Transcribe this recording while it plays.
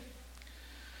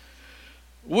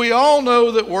We all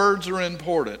know that words are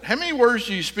important. How many words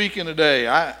do you speak in a day?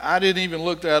 I didn't even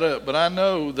look that up, but I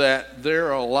know that there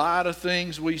are a lot of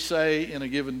things we say in a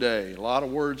given day, a lot of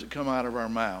words that come out of our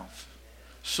mouth,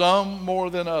 some more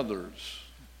than others.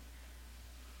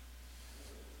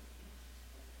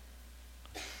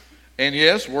 And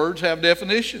yes, words have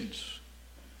definitions.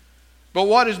 But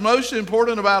what is most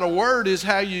important about a word is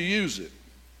how you use it.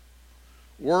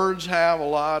 Words have a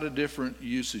lot of different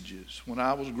usages. When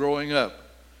I was growing up,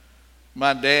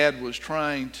 my dad was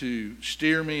trying to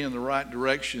steer me in the right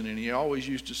direction, and he always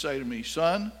used to say to me,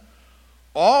 "Son,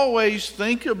 always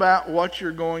think about what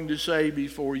you're going to say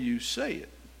before you say it."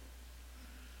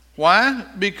 Why?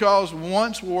 Because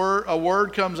once a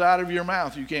word comes out of your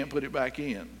mouth, you can't put it back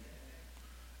in.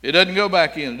 It doesn't go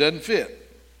back in. It doesn't fit.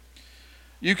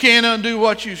 You can't undo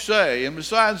what you say. And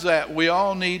besides that, we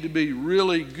all need to be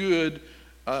really good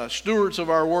stewards of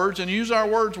our words and use our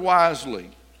words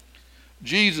wisely.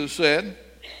 Jesus said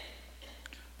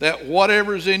that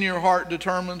whatever is in your heart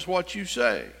determines what you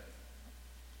say.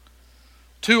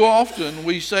 Too often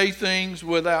we say things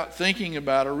without thinking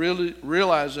about or really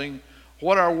realizing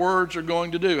what our words are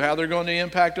going to do, how they're going to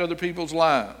impact other people's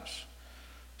lives.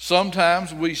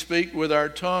 Sometimes we speak with our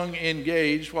tongue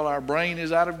engaged while our brain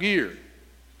is out of gear.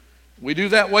 We do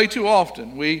that way too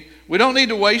often. We don't need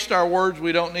to waste our words.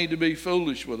 We don't need to be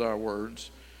foolish with our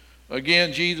words.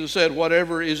 Again, Jesus said,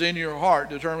 whatever is in your heart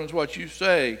determines what you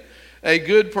say. A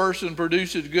good person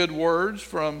produces good words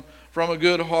from a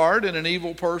good heart, and an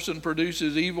evil person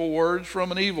produces evil words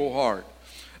from an evil heart.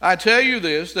 I tell you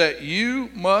this, that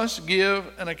you must give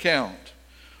an account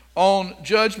on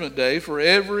Judgment Day for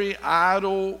every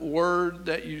idle word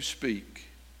that you speak.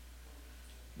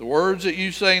 The words that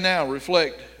you say now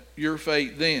reflect your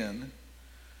fate then.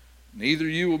 Neither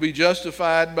you will be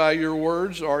justified by your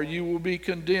words, or you will be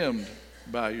condemned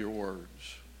by your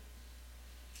words.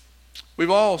 We've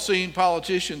all seen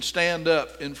politicians stand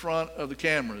up in front of the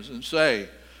cameras and say,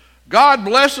 "God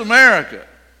bless America."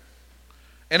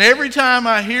 And every time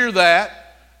I hear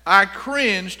that, I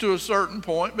cringe to a certain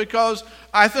point, because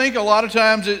I think a lot of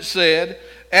times it's said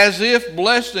as if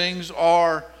blessings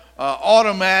are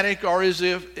automatic or as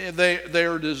if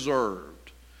they're deserved.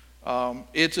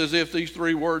 It's as if these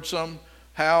three words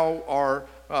somehow are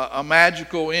a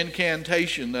magical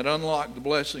incantation that unlock the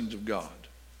blessings of God.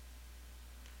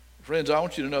 Friends, I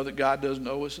want you to know that God doesn't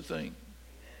owe us a thing.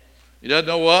 He doesn't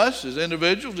owe us as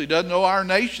individuals. He doesn't owe our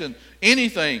nation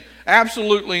anything.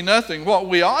 Absolutely nothing. What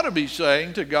we ought to be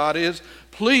saying to God is,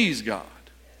 please God,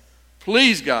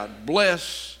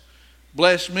 bless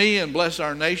me and bless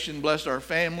our nation, bless our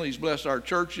families, bless our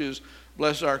churches,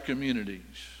 bless our communities.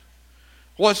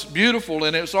 What's beautiful,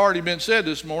 and it's already been said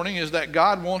this morning, is that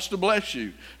God wants to bless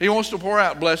you. He wants to pour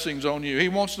out blessings on you. He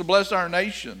wants to bless our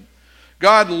nation.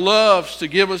 God loves to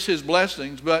give us His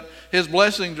blessings, but His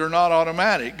blessings are not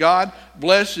automatic. God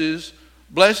blessings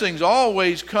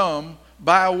always come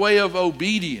by way of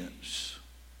obedience.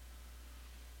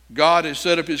 God has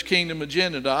set up His kingdom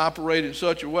agenda to operate in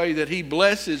such a way that He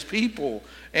blesses people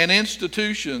and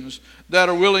institutions that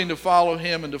are willing to follow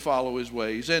Him and to follow His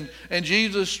ways. And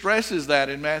Jesus stresses that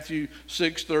in Matthew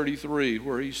 6:33,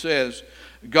 where He says,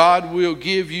 God will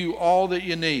give you all that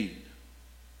you need.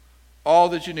 All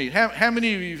that you need. How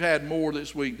many of you have had more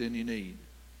this week than you need?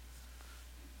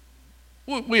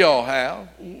 We all have.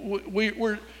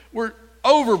 We're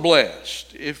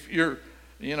overblessed, if you're,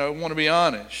 want to be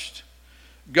honest.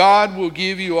 God will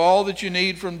give you all that you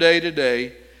need from day to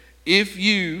day if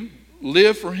you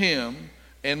live for Him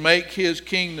and make His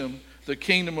kingdom, the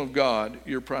kingdom of God,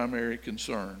 your primary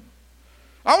concern.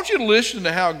 I want you to listen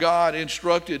to how God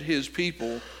instructed His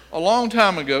people a long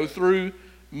time ago through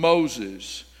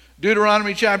Moses.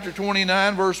 Deuteronomy chapter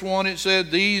 29, verse 1, it said,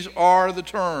 "These are the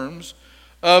terms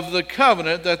of the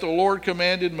covenant that the Lord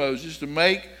commanded Moses to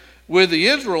make with the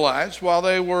Israelites while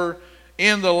they were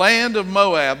in the land of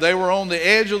Moab." They were on the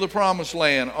edge of the promised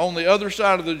land, on the other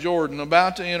side of the Jordan,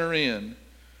 about to enter in.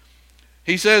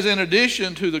 He says, in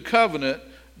addition to the covenant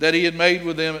that He had made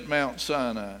with them at Mount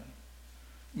Sinai.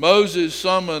 Moses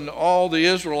summoned all the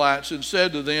Israelites and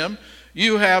said to them,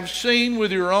 "You have seen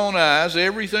with your own eyes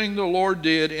everything the Lord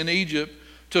did in Egypt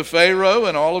to Pharaoh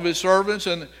and all of his servants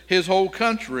and his whole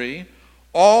country,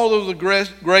 all of the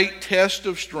great test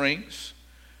of strengths,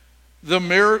 the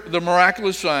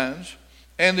miraculous signs,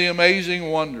 and the amazing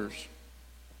wonders."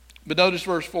 But notice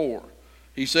verse 4.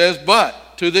 He says,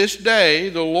 "But to this day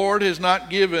the Lord has not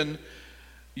given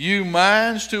you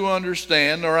minds to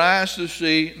understand, nor eyes to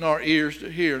see, nor ears to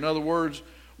hear." In other words,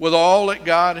 with all that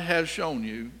God has shown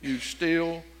you, you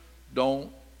still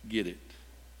don't get it.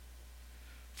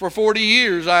 "For 40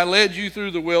 years I led you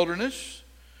through the wilderness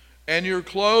and your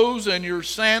clothes and your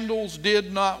sandals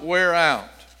did not wear out.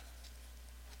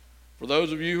 For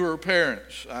those of you who are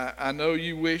parents, I know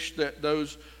you wish that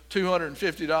those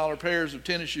 $250 pairs of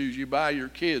tennis shoes you buy your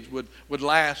kids would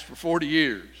last for 40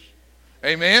 years.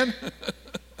 Amen?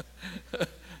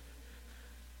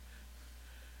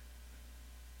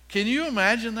 Can you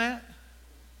imagine that?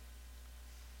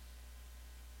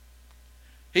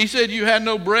 He said you had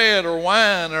no bread or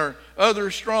wine or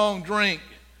other strong drink,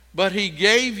 but he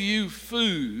gave you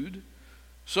food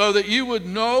so that you would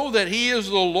know that he is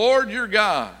the Lord your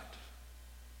God.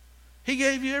 He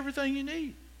gave you everything you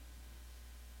need.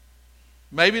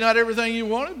 Maybe not everything you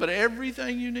wanted, but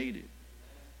everything you needed.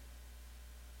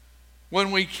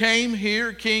 When we came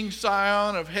here, King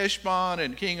Sihon of Heshbon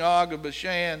and King Og of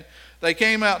Bashan, they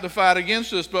came out to fight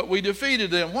against us, but we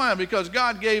defeated them. Why? Because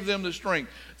God gave them the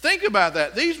strength. Think about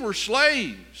that. These were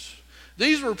slaves.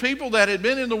 These were people that had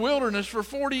been in the wilderness for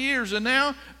 40 years, and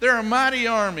now they're a mighty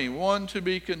army, one to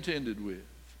be contended with.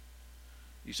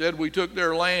 He said, we took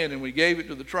their land and we gave it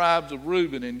to the tribes of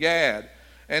Reuben and Gad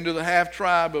and to the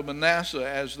half-tribe of Manasseh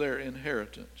as their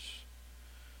inheritance.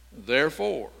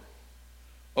 Therefore,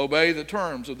 obey the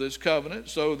terms of this covenant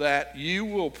so that you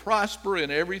will prosper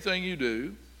in everything you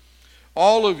do.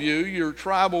 All of you, your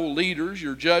tribal leaders,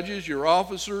 your judges, your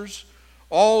officers,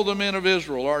 all the men of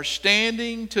Israel are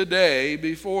standing today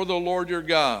before the Lord your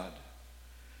God.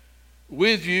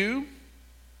 With you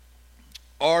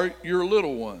are your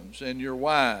little ones and your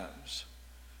wives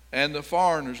and the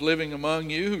foreigners living among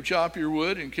you who chop your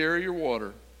wood and carry your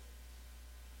water.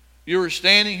 You are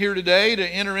standing here today to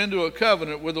enter into a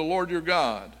covenant with the Lord your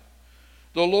God.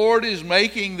 The Lord is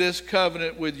making this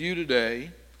covenant with you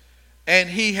today, and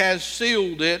he has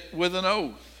sealed it with an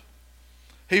oath.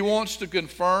 He wants to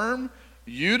confirm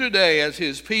you today as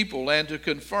his people and to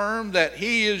confirm that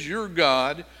he is your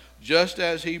God just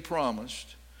as he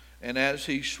promised and as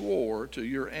he swore to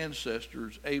your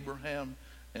ancestors Abraham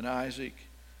and Isaac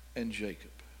and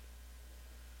Jacob.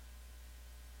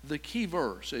 The key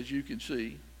verse, as you can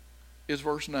see, is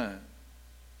verse 9.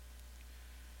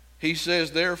 He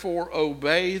says, therefore,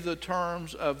 obey the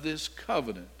terms of this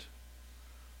covenant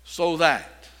so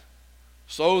that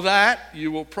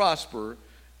you will prosper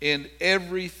in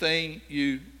everything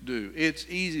you do. It's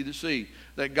easy to see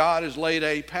that God has laid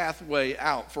a pathway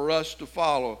out for us to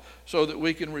follow so that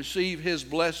we can receive his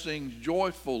blessings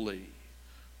joyfully.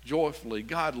 Joyfully.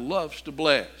 God loves to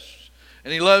bless.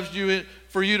 And he loves you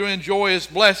for you to enjoy his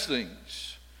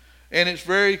blessings. And it's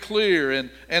very clear,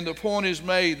 and the point is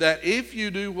made that if you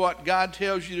do what God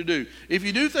tells you to do, if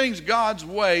you do things God's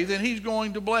way, then he's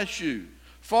going to bless you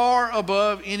far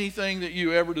above anything that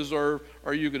you ever deserve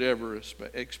or you could ever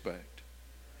expect.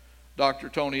 Dr.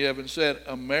 Tony Evans said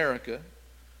America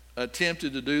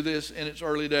attempted to do this in its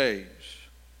early days.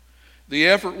 The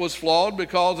effort was flawed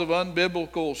because of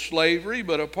unbiblical slavery,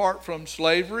 but apart from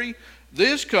slavery,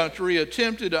 this country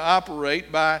attempted to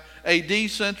operate by a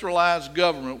decentralized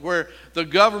government where the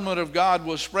government of God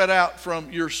was spread out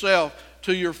from yourself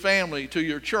to your family, to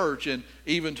your church, and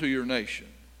even to your nation.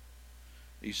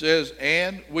 He says,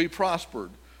 and we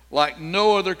prospered like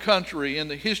no other country in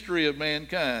the history of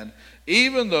mankind,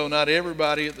 even though not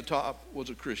everybody at the top was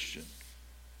a Christian.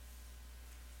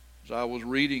 As I was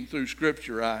reading through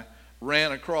Scripture, I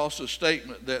ran across a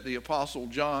statement that the Apostle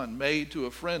John made to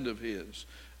a friend of his,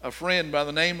 a friend by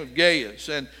the name of Gaius.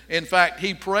 And in fact,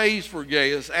 he prays for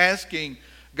Gaius, asking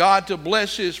God to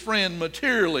bless his friend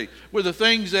materially with the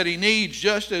things that he needs,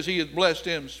 just as he has blessed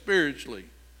him spiritually.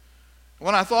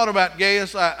 When I thought about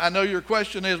Gaius, I know your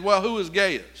question is, well, who is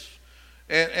Gaius?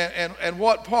 And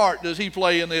what part does he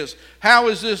play in this? How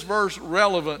is this verse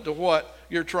relevant to what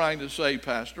you're trying to say,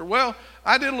 Pastor? Well,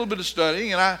 I did a little bit of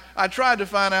studying, and I tried to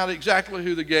find out exactly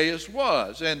who the Gaius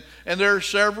was. And there are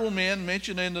several men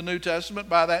mentioned in the New Testament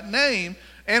by that name,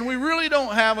 and we really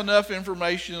don't have enough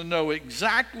information to know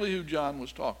exactly who John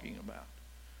was talking about.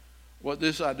 What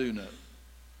this I do know.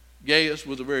 Gaius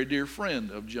was a very dear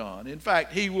friend of John. In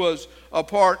fact, he was a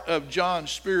part of John's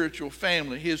spiritual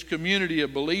family, his community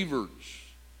of believers.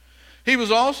 He was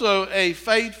also a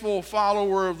faithful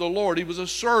follower of the Lord. He was a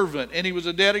servant, and he was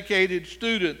a dedicated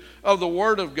student of the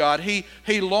Word of God.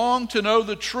 He longed to know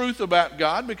the truth about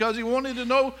God because he wanted to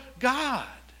know God.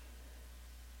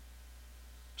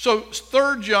 So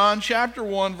 3 John chapter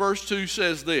 1 verse 2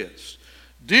 says this,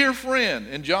 dear friend,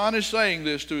 and John is saying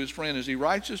this to his friend as he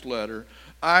writes this letter,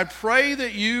 I pray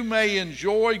that you may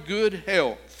enjoy good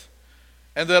health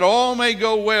and that all may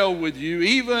go well with you,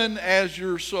 even as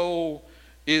your soul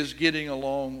is getting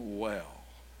along well.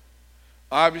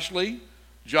 Obviously,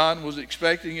 John was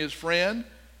expecting his friend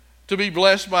to be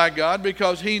blessed by God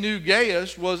because he knew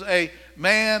Gaius was a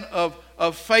man of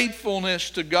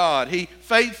faithfulness to God. He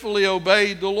faithfully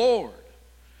obeyed the Lord.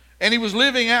 And he was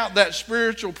living out that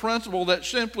spiritual principle that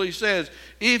simply says,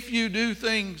 if you do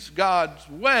things God's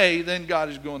way, then God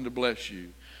is going to bless you.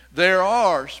 There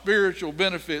are spiritual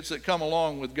benefits that come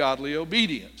along with godly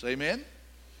obedience. Amen?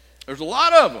 There's a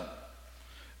lot of them.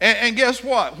 And guess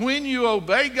what? When you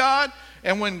obey God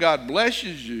and when God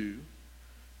blesses you,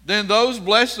 then those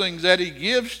blessings that he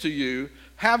gives to you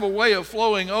have a way of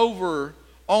flowing over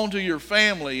onto your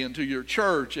family and to your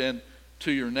church and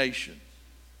to your nation.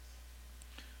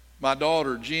 My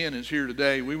daughter Jen is here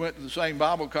today. We went to the same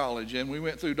Bible college and we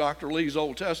went through Dr. Lee's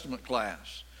Old Testament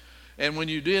class. And when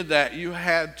you did that, you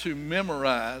had to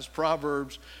memorize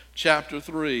Proverbs chapter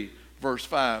 3, verse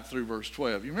 5 through verse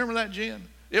 12. You remember that, Jen?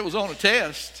 It was on a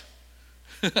test.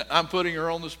 I'm putting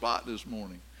her on the spot this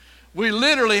morning. We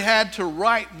literally had to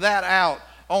write that out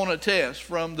on a test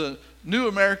from the New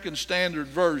American Standard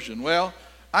Version. Well,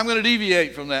 I'm going to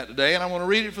deviate from that today, and I'm going to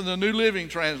read it from the New Living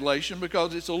Translation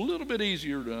because it's a little bit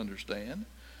easier to understand.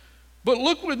 But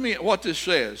look with me at what this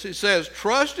says. It says,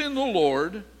 trust in the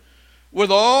Lord with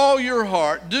all your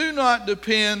heart. Do not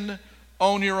depend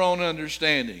on your own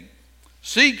understanding.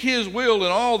 Seek his will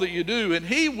in all that you do, and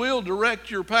he will direct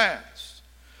your paths.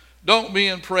 Don't be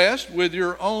impressed with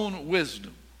your own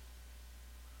wisdom.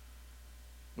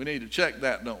 We need to check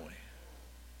that, don't we?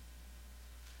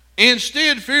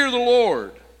 Instead, fear the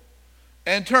Lord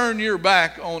and turn your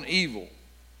back on evil.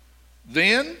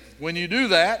 Then, when you do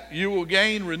that, you will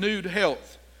gain renewed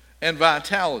health and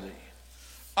vitality.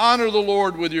 Honor the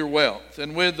Lord with your wealth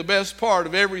and with the best part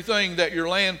of everything that your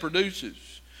land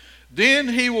produces. Then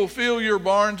he will fill your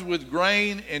barns with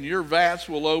grain and your vats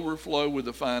will overflow with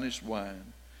the finest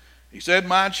wine. He said,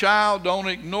 my child, don't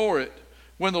ignore it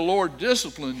when the Lord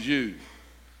disciplines you.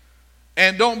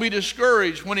 And don't be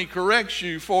discouraged when he corrects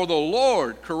you, for the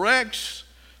Lord corrects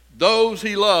those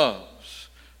he loves,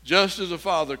 just as a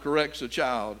father corrects a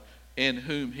child in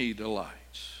whom he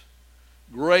delights.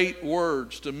 Great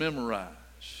words to memorize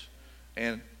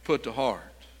and put to heart.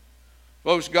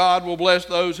 Folks, God will bless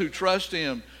those who trust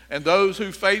him and those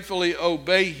who faithfully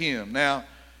obey him. Now,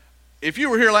 if you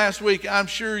were here last week, I'm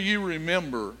sure you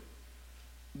remember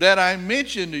that I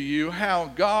mentioned to you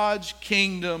how God's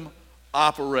kingdom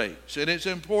operates. And it's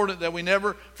important that we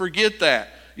never forget that.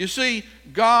 You see,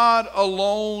 God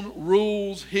alone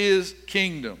rules his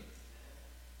kingdom.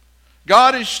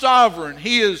 God is sovereign.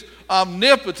 He is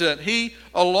omnipotent. He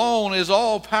alone is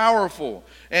all-powerful.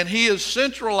 And he has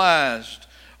centralized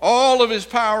all of his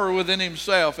power within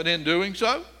himself. And in doing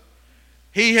so,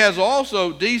 he has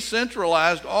also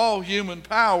decentralized all human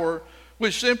power,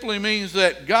 which simply means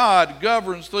that God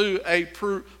governs through a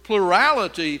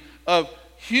plurality of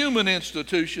human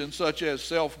institutions such as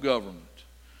self-government,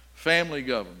 family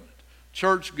government,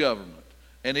 church government,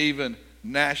 and even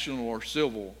national or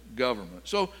civil government.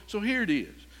 So here it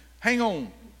is. Hang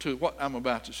on to what I'm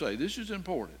about to say. This is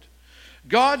important.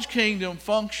 God's kingdom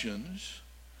functions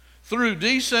through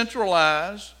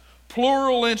decentralized,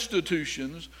 plural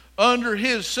institutions under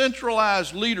his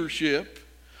centralized leadership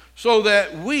so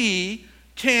that we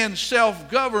can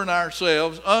self-govern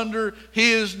ourselves under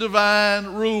his divine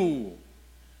rule.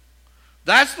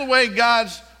 That's the way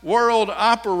God's world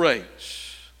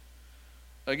operates.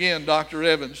 Again, Dr.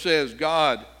 Evans says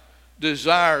God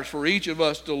desires for each of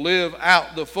us to live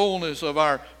out the fullness of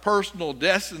our personal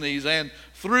destinies and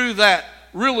through that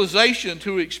realization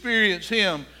to experience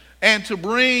him and to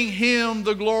bring him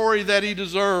the glory that he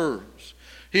deserves.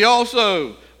 He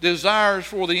also desires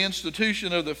for the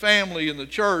institution of the family and the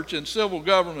church and civil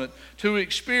government to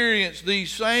experience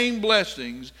these same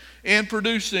blessings in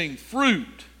producing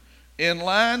fruit in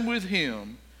line with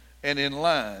him and in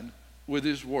line with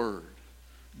his word.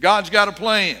 God's got a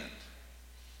plan,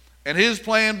 and his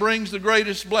plan brings the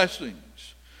greatest blessings.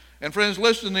 And friends,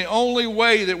 listen, the only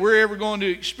way that we're ever going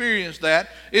to experience that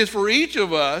is for each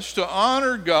of us to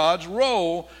honor God's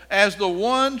role as the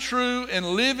one true and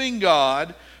living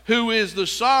God who is the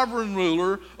sovereign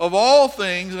ruler of all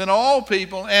things and all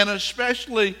people, and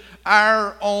especially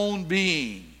our own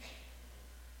being.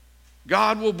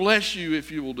 God will bless you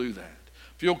if you will do that.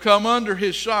 If you'll come under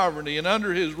his sovereignty and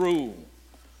under his rule.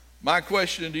 My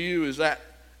question to you is that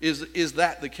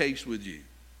the case with you?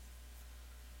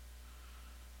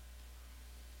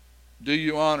 Do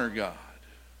you honor God?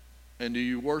 And do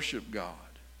you worship God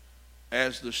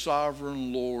as the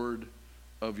sovereign Lord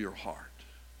of your heart?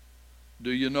 Do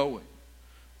you know him?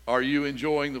 Are you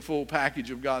enjoying the full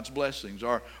package of God's blessings?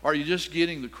 Or are you just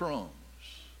getting the crumbs?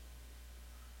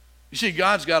 You see,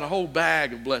 God's got a whole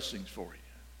bag of blessings for you.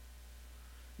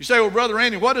 You say, well, Brother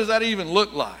Randy, what does that even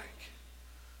look like?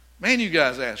 Man, you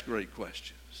guys ask great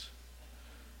questions.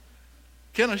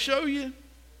 Can I show you?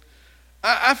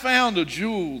 I found a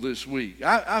jewel this week.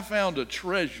 I found a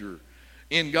treasure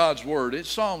in God's Word. It's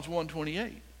Psalms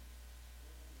 128.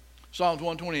 Psalms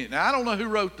 128. Now, I don't know who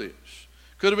wrote this.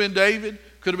 Could have been David,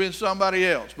 could have been somebody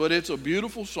else. But it's a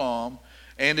beautiful psalm,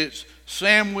 and it's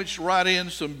sandwiched right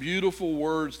in some beautiful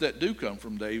words that do come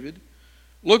from David.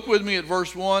 Look with me at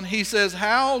verse 1. He says,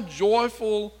 How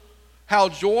joyful are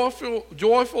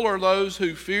those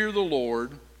who fear the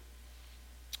Lord,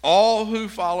 all who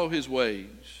follow his ways.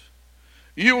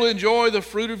 You will enjoy the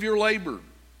fruit of your labor.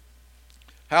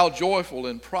 How joyful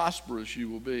and prosperous you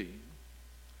will be.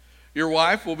 Your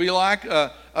wife will be like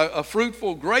a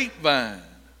fruitful grapevine,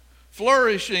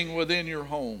 flourishing within your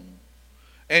home.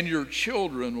 And your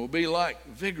children will be like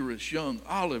vigorous young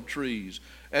olive trees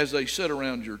as they sit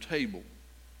around your table.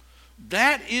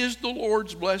 That is the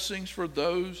Lord's blessings for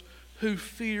those who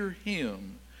fear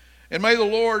him. And may the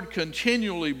Lord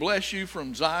continually bless you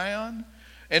from Zion.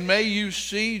 And may you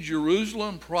see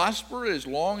Jerusalem prosper as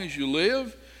long as you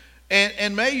live.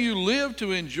 And may you live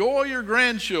to enjoy your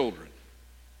grandchildren.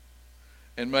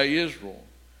 And may Israel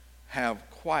have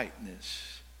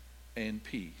quietness and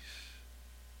peace.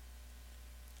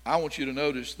 I want you to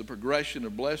notice the progression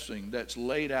of blessing that's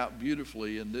laid out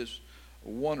beautifully in this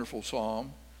wonderful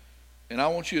psalm. And I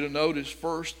want you to notice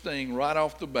first thing right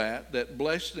off the bat that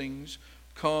blessings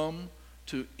come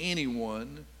to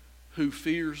anyone who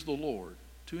fears the Lord.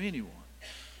 To anyone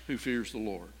who fears the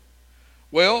Lord.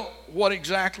 Well, what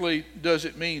exactly does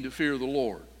it mean to fear the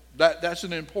Lord? That's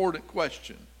an important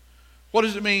question. What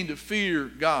does it mean to fear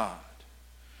God?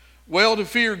 Well, to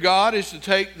fear God is to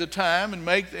take the time and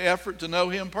make the effort to know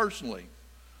him personally.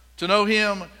 To know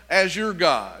him as your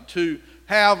God. To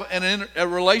have a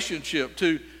relationship.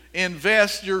 To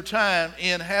invest your time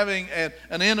in having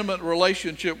an intimate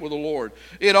relationship with the Lord.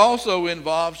 It also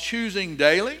involves choosing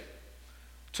daily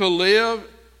to live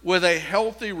with a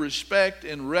healthy respect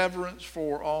and reverence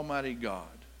for Almighty God.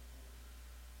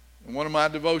 In one of my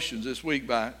devotions this week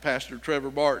by Pastor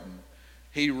Trevor Barton,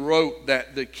 he wrote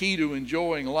that the key to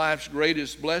enjoying life's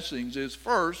greatest blessings is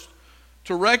first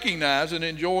to recognize and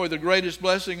enjoy the greatest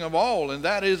blessing of all, and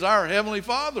that is our Heavenly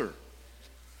Father.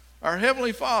 Our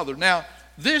Heavenly Father. Now,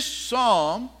 this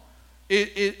psalm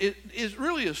it is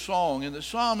really a song, and the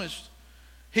psalmist,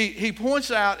 he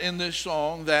points out in this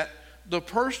song that the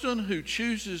person who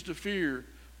chooses to fear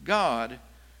God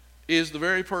is the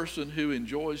very person who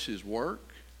enjoys his work.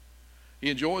 He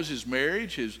enjoys his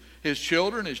marriage, his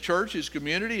children, his church, his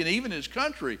community, and even his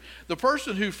country. The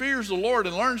person who fears the Lord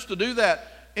and learns to do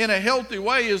that in a healthy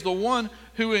way is the one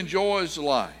who enjoys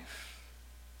life.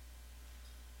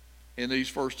 In these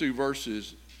first two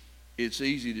verses, it's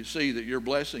easy to see that your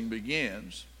blessing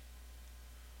begins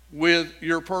with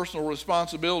your personal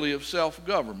responsibility of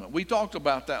self-government. We talked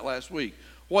about that last week.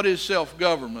 What is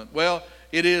self-government? Well,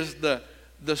 it is the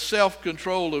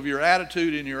self-control of your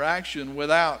attitude and your action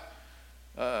without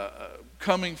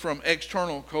coming from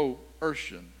external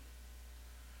coercion.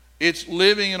 It's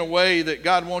living in a way that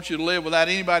God wants you to live without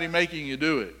anybody making you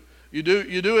do it. You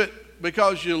do it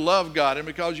because you love God and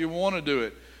because you want to do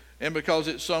it and because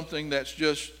it's something that's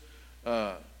just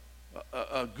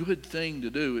a good thing to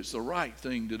do. It's the right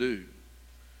thing to do.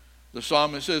 The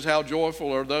psalmist says, How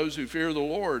joyful are those who fear the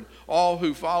Lord, all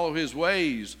who follow his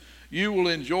ways. You will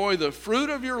enjoy the fruit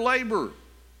of your labor.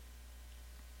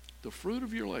 The fruit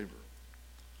of your labor.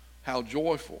 How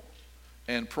joyful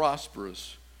and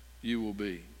prosperous you will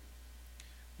be.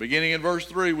 Beginning in verse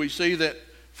 3, we see that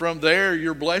from there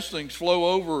your blessings flow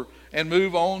over and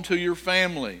move on to your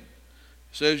family. It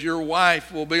says your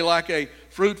wife will be like a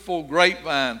fruitful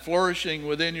grapevine flourishing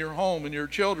within your home, and your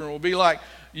children will be like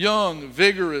young,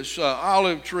 vigorous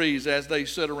olive trees as they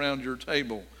sit around your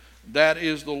table. That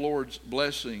is the Lord's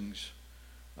blessings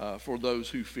for those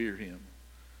who fear him.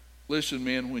 Listen,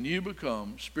 men, when you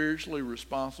become spiritually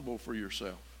responsible for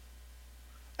yourself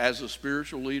as the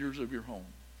spiritual leaders of your home,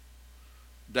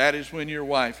 that is when your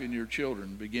wife and your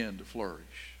children begin to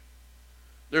flourish.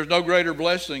 There's no greater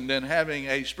blessing than having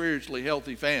a spiritually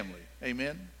healthy family.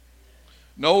 Amen?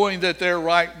 Knowing that they're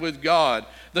right with God.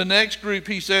 The next group,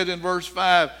 he said in verse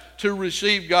 5, to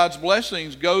receive God's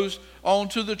blessings goes on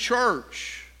to the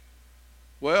church.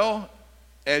 Well,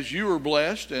 as you are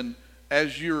blessed and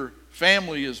as your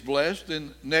family is blessed,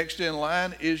 then next in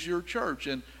line is your church.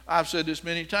 And I've said this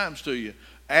many times to you.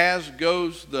 As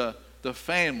goes the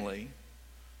family,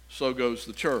 so goes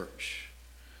the church.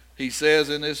 He says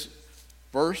in this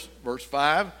verse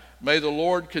 5, may the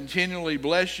Lord continually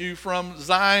bless you from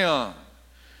Zion.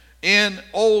 In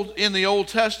the Old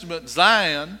Testament,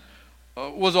 Zion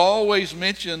was always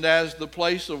mentioned as the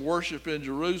place of worship in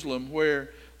Jerusalem where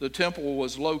the temple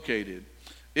was located.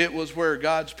 It was where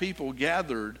God's people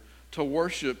gathered to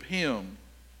worship Him.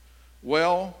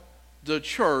 Well, the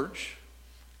church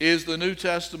is the New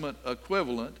Testament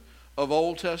equivalent of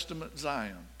Old Testament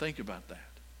Zion. Think about that.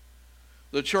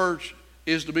 The church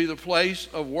is to be the place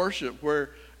of worship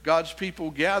where God's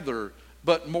people gather,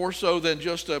 but more so than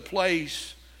just a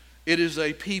place, it is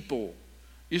a people.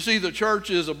 You see, the church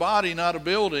is a body, not a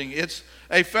building. It's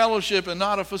a fellowship and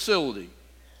not a facility.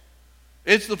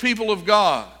 It's the people of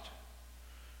God.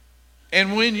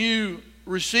 And when you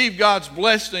receive God's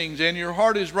blessings and your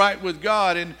heart is right with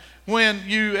God, and when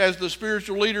you, as the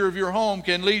spiritual leader of your home,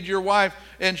 can lead your wife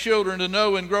and children to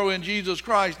know and grow in Jesus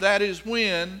Christ, that is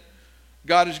when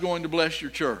God is going to bless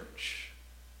your church.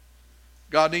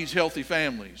 God needs healthy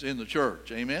families in the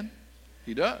church. Amen?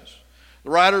 He does. The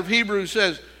writer of Hebrews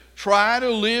says, try to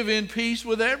live in peace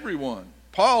with everyone.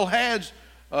 Paul has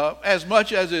as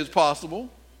much as is possible.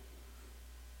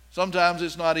 Sometimes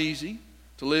it's not easy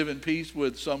to live in peace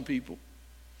with some people.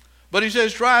 But he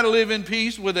says, try to live in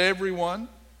peace with everyone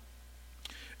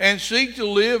and seek to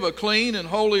live a clean and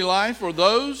holy life, for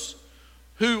those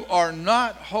who are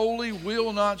not holy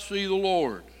will not see the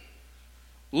Lord.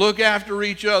 Look after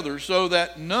each other so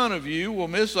that none of you will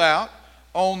miss out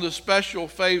on the special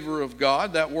favor of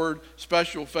God. That word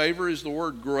special favor is the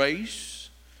word grace.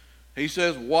 He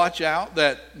says, watch out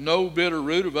that no bitter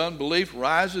root of unbelief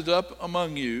rises up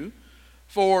among you,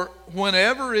 for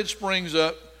whenever it springs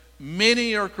up,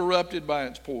 many are corrupted by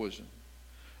its poison.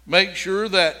 Make sure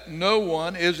that no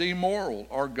one is immoral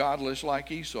or godless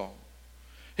like Esau.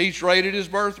 He traded his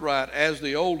birthright as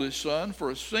the oldest son for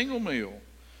a single meal.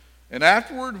 And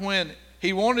afterward, when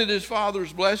he wanted his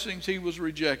father's blessings, he was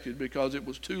rejected because it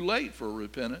was too late for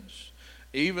repentance,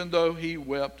 even though he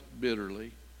wept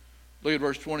bitterly. Look at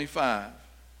verse 25.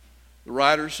 The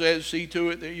writer says, see to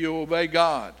it that you obey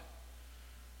God,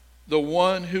 the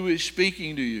one who is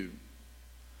speaking to you.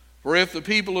 For if the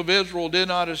people of Israel did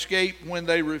not escape when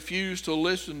they refused to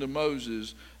listen to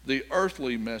Moses, the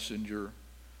earthly messenger,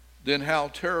 then how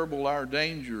terrible our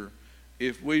danger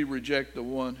if we reject the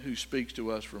one who speaks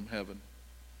to us from heaven.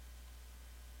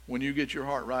 When you get your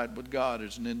heart right with God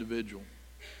as an individual,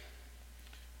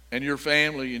 and your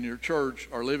family and your church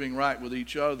are living right with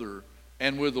each other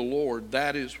and with the Lord,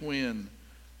 that is when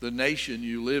the nation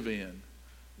you live in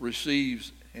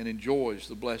receives and enjoys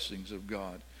the blessings of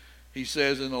God. He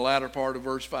says in the latter part of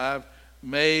verse 5,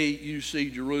 may you see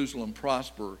Jerusalem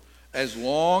prosper as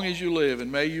long as you live,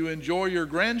 and may you enjoy your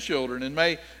grandchildren, and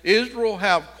may Israel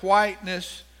have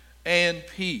quietness and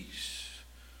peace.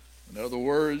 In other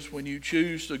words, when you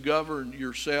choose to govern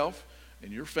yourself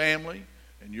and your family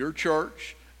and your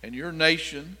church and your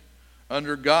nation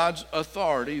under God's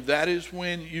authority, that is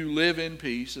when you live in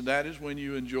peace, and that is when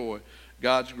you enjoy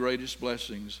God's greatest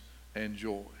blessings and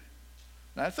joy.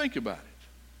 Now think about it.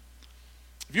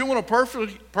 If you want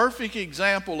a perfect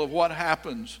example of what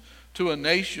happens to a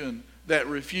nation that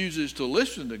refuses to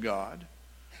listen to God,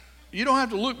 you don't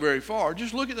have to look very far.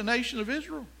 Just look at the nation of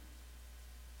Israel.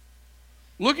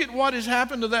 Look at what has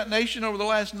happened to that nation over the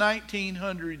last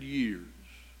 1900 years.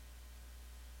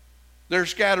 They're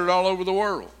scattered all over the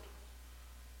world.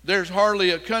 There's hardly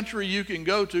a country you can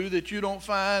go to that you don't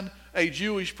find a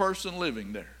Jewish person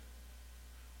living there.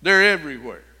 They're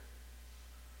everywhere.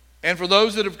 And for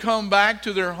those that have come back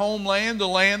to their homeland, the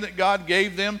land that God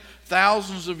gave them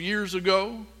thousands of years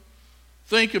ago,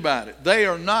 think about it. They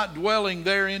are not dwelling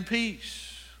there in peace.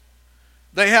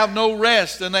 They have no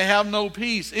rest and they have no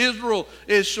peace. Israel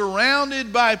is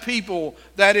surrounded by people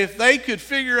that if they could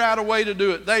figure out a way to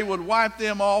do it, they would wipe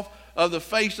them off of the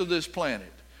face of this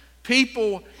planet.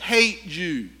 People hate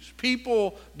Jews.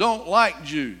 People don't like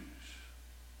Jews.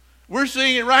 We're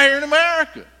seeing it right here in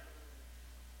America.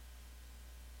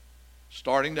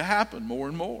 Starting to happen more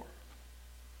and more.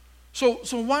 So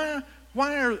why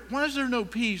is there no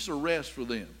peace or rest for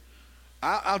them?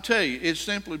 I'll tell you, it's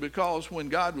simply because when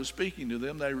God was speaking to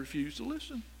them, they refused to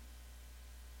listen.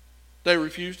 They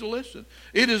refused to listen.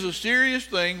 It is a serious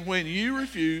thing when you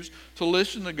refuse to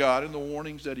listen to God and the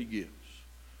warnings that He gives.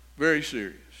 Very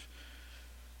serious.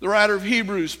 The writer of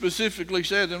Hebrews specifically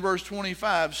says in verse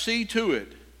 25, see to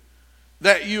it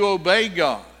that you obey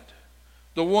God,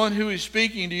 the one who is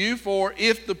speaking to you. For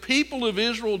if the people of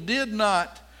Israel did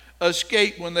not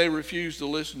escape when they refused to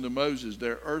listen to Moses,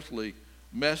 their earthly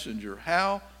messenger,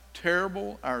 how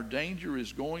terrible our danger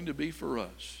is going to be for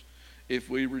us if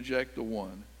we reject the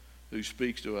one who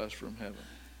speaks to us from heaven.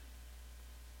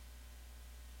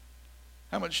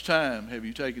 How much time have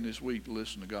you taken this week to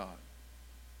listen to God?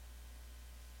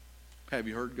 Have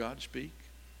you heard God speak?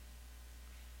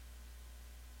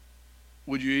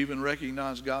 Would you even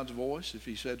recognize God's voice if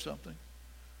he said something?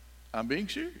 I'm being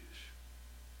serious.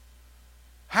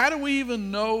 How do we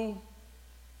even know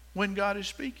when God is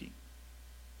speaking?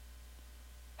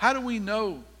 How do we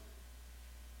know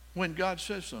when God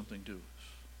says something to us?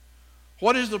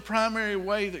 What is the primary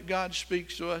way that God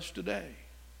speaks to us today?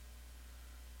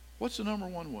 What's the number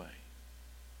one way?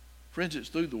 Friends, it's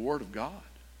through the Word of God.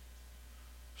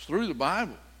 It's through the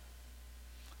Bible.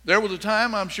 There was a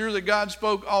time, I'm sure, that God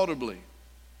spoke audibly.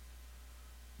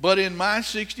 But in my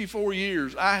 64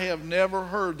 years, I have never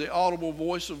heard the audible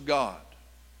voice of God.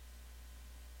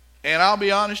 And I'll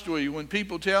be honest with you, when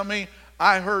people tell me,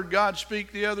 I heard God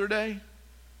speak the other day,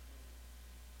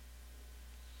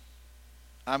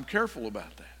 I'm careful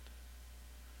about that.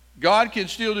 God can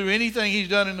still do anything he's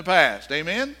done in the past.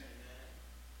 Amen?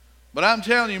 But I'm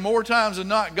telling you, more times than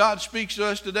not, God speaks to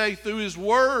us today through his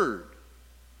Word.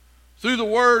 Through the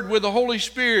Word with the Holy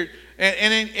Spirit.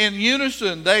 And in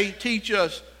unison, they teach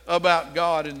us about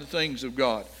God and the things of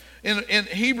God. In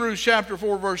Hebrews chapter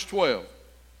 4, verse 12,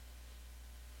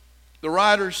 the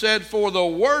writer said, "For the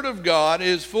Word of God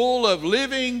is full of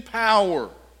living power."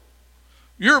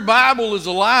 Your Bible is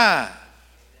alive.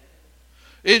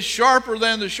 It's sharper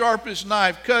than the sharpest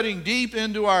knife, cutting deep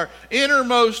into our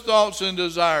innermost thoughts and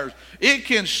desires. It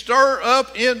can stir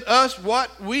up in us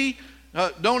what we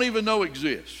don't even know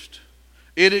exists.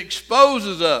 It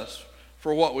exposes us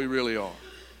for what we really are.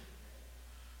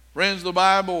 Friends, the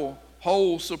Bible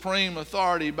holds supreme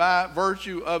authority by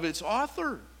virtue of its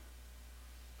author.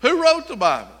 Who wrote the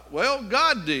Bible? Well,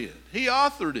 God did. He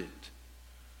authored it.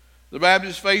 The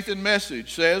Baptist Faith and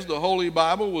Message says the Holy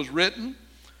Bible was written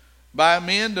by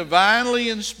men divinely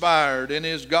inspired and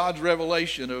is God's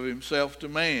revelation of himself to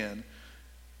man.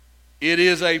 It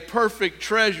is a perfect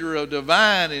treasure of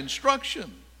divine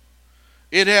instruction.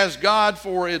 It has God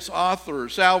for its author,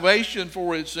 salvation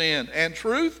for its end, and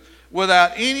truth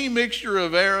without any mixture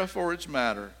of error for its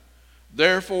matter.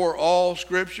 Therefore, all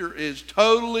Scripture is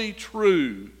totally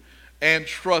true and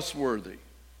trustworthy.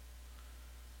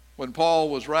 When Paul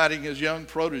was writing his young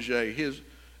protege, his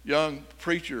young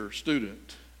preacher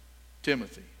student,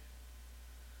 Timothy,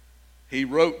 he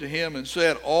wrote to him and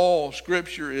said, all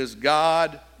Scripture is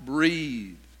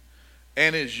God-breathed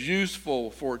and is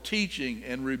useful for teaching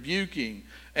and rebuking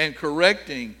and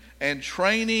correcting and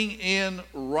training in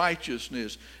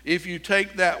righteousness. If you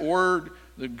take that word,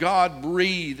 the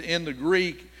God-breathed in the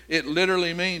Greek, it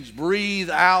literally means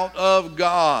breathe out of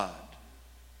God.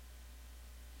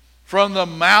 From the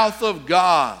mouth of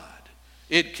God,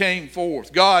 it came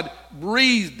forth. God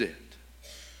breathed it.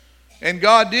 And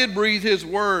God did breathe his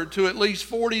word to at least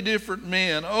 40 different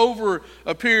men over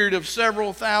a period of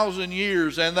several thousand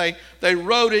years. And they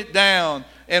wrote it down.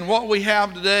 And what we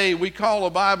have today, we call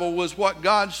a Bible, was what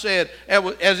God said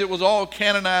as it was all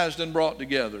canonized and brought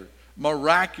together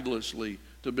miraculously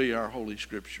to be our Holy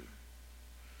Scripture.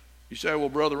 You say, well,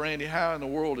 Brother Randy, how in the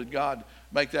world did God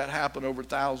make that happen over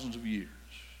thousands of years?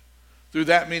 Through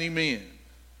that many men?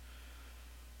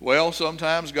 Well,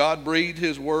 sometimes God breathed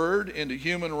his word into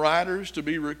human writers to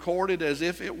be recorded as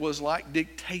if it was like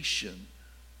dictation.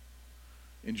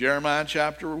 In Jeremiah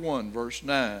chapter 1, verse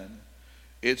 9,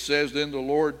 it says, then the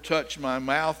Lord touched my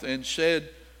mouth and said,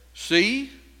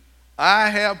 see, I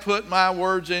have put my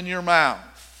words in your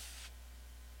mouth.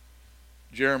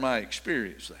 Jeremiah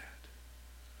experienced that.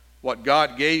 What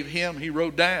God gave him, he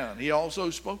wrote down. He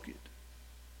also spoke it.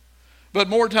 But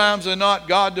more times than not,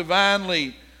 God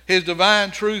divinely, his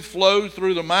divine truth flows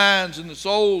through the minds and the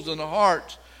souls and the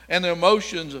hearts and the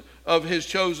emotions of his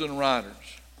chosen writers.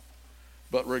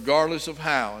 But regardless of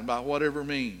how and by whatever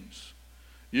means,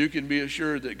 you can be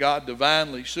assured that God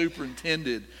divinely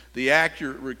superintended the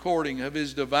accurate recording of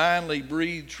his divinely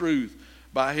breathed truth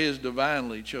by his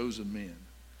divinely chosen men.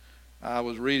 I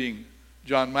was reading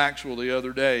John Maxwell the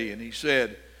other day, and he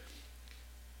said,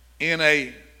 in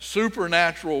a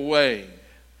supernatural way,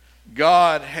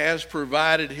 God has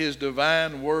provided his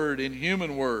divine word in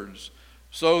human words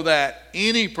so that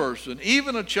any person,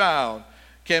 even a child,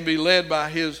 can be led by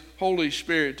his Holy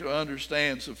Spirit to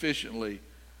understand sufficiently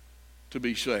to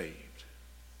be saved.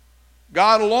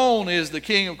 God alone is the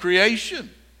King of creation.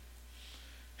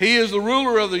 He is the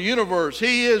ruler of the universe.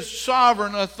 He is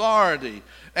sovereign authority.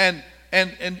 And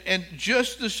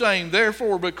just the same,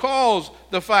 therefore, because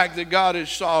the fact that God is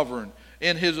sovereign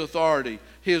in his authority,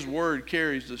 his word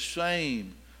carries the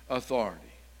same authority.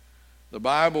 The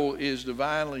Bible is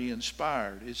divinely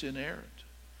inspired. It's inerrant.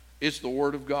 It's the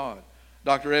word of God.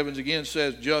 Dr. Evans again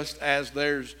says, just as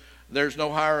there's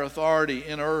no higher authority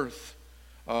in earth,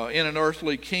 in an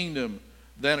earthly kingdom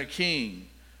than a king,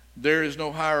 There is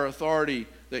no higher authority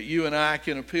that you and I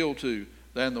can appeal to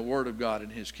than the Word of God in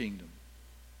His kingdom.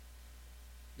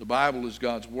 The Bible is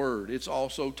God's Word. It's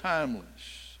also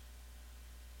timeless.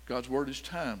 God's Word is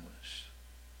timeless.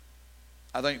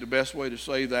 I think the best way to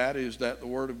say that is that the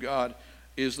Word of God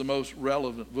is the most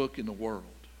relevant book in the world.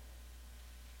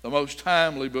 The most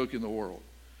timely book in the world.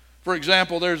 For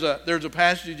example, there's a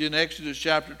passage in Exodus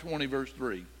chapter 20, verse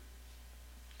 3,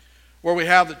 where we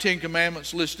have the Ten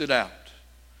Commandments listed out,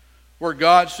 where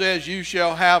God says, "You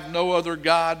shall have no other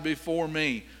God before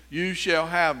me. You shall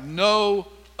have no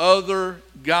other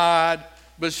God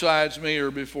besides me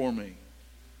or before me."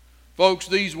 Folks,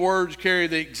 these words carry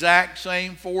the exact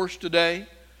same force today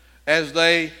as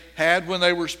they had when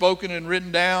they were spoken and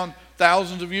written down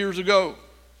thousands of years ago.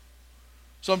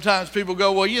 Sometimes people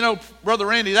go, "Well, you know, Brother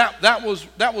Randy, that was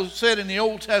said in the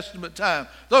Old Testament time.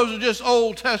 Those are just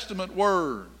Old Testament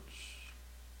words."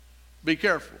 Be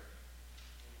careful.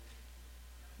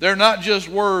 They're not just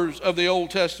words of the Old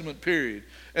Testament period.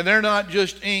 And they're not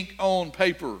just ink on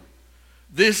paper.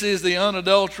 This is the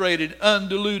unadulterated,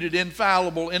 undiluted,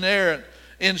 infallible, inerrant,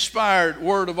 inspired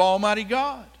Word of Almighty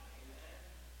God.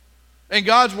 And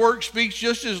God's Word speaks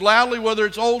just as loudly whether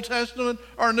it's Old Testament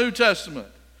or New Testament.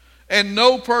 And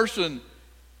no person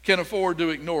can afford to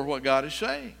ignore what God is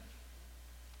saying.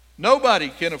 Nobody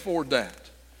can afford that.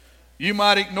 You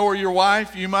might ignore your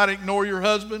wife. You might ignore your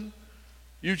husband.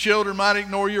 You children might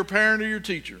ignore your parent or your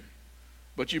teacher.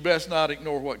 But you best not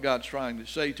ignore what God's trying to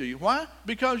say to you. Why?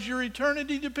 Because your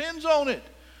eternity depends on it.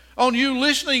 On you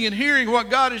listening and hearing what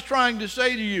God is trying to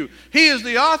say to you. He is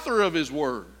the author of His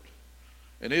Word.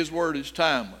 And His Word is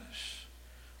timeless.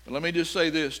 But let me just say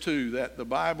this too, that the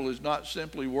Bible is not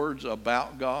simply words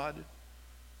about God.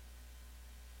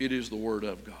 It is the Word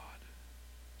of God.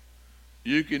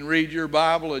 You can read your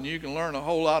Bible and you can learn a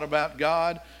whole lot about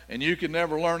God, and you can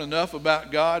never learn enough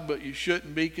about God, but you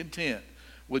shouldn't be content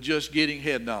with just getting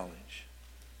head knowledge.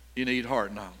 You need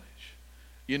heart knowledge.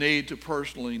 You need to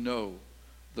personally know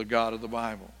the God of the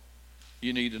Bible.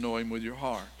 You need to know Him with your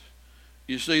heart.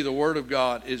 You see, the Word of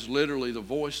God is literally the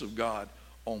voice of God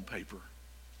on paper.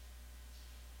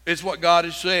 It's what God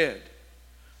has said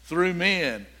through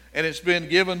men, and it's been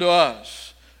given to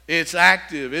us. It's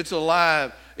active. It's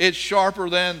alive. It's sharper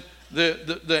than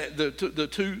the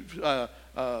two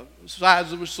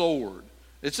sides of a sword.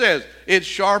 It says, it's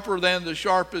sharper than the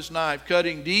sharpest knife,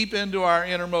 cutting deep into our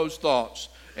innermost thoughts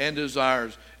and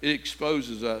desires. It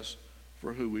exposes us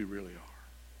for who we really are.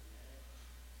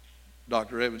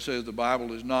 Dr. Evans says the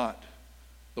Bible is not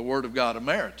the Word of God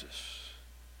emeritus.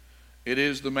 It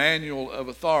is the manual of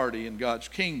authority in God's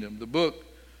kingdom, the book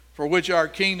for which our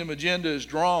kingdom agenda is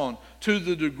drawn. To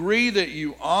the degree that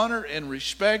you honor and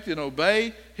respect and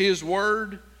obey His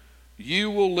Word,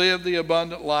 you will live the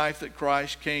abundant life that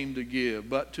Christ came to give.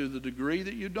 But to the degree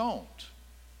that you don't,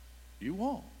 you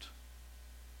won't.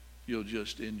 You'll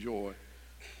just enjoy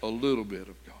a little bit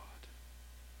of God.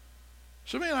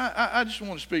 So, man, I just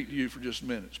want to speak to you for just a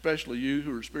minute, especially you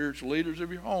who are spiritual leaders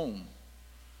of your home.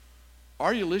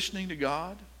 Are you listening to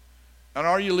God? And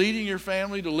are you leading your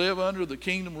family to live under the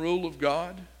kingdom rule of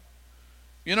God?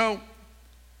 You know,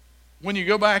 when you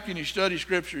go back and you study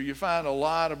Scripture, you find a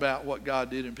lot about what God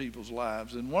did in people's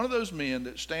lives. And one of those men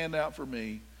that stand out for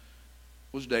me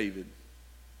was David.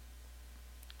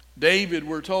 David,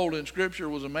 we're told in Scripture,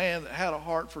 was a man that had a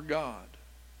heart for God.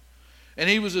 And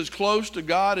he was as close to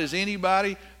God as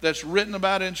anybody that's written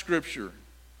about in Scripture.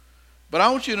 But I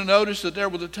want you to notice that there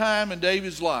was a time in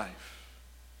David's life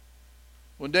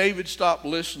when David stopped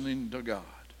listening to God.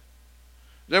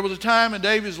 There was a time in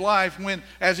David's life when,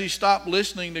 as he stopped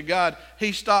listening to God,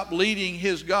 he stopped leading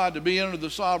his God to be under the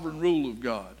sovereign rule of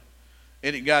God.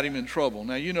 And it got him in trouble.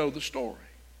 Now, you know the story.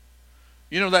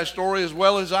 You know that story as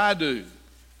well as I do.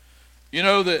 You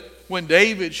know that when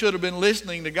David should have been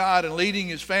listening to God and leading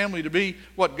his family to be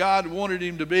what God wanted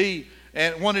him to be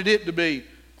and wanted it to be,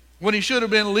 when he should have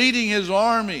been leading his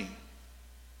army,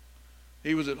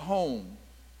 he was at home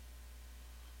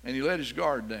and he let his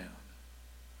guard down.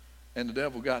 And the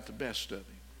devil got the best of him.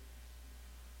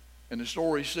 And the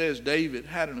story says David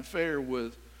had an affair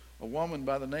with a woman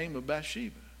by the name of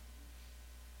Bathsheba.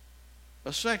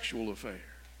 A sexual affair.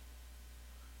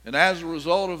 And as a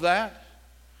result of that,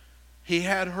 he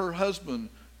had her husband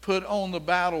put on the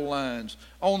battle lines,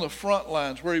 on the front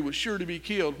lines where he was sure to be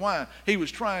killed. Why? He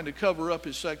was trying to cover up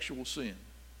his sexual sin.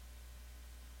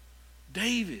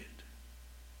 David,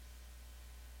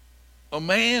 a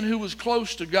man who was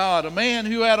close to God, a man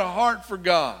who had a heart for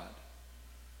God,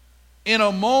 in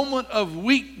a moment of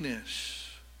weakness,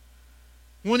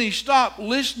 when he stopped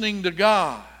listening to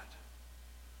God,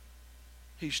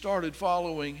 he started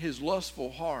following his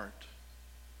lustful heart,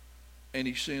 and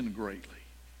he sinned greatly.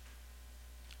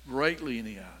 Greatly in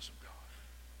the eyes of God.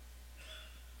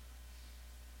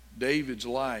 David's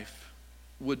life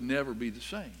would never be the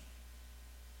same.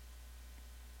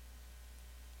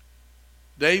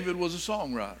 David was a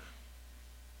songwriter.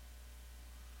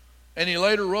 And he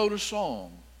later wrote a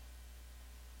song,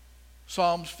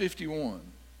 Psalms 51,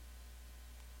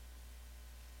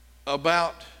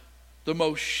 about the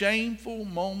most shameful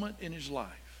moment in his life.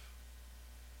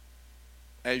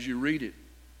 As you read it,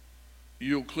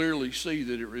 you'll clearly see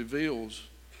that it reveals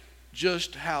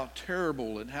just how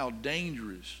terrible and how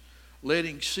dangerous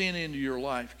letting sin into your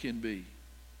life can be.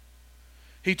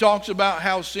 He talks about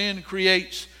how sin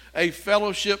creates a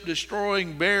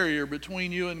fellowship-destroying barrier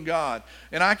between you and God.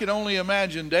 And I can only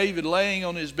imagine David laying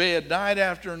on his bed night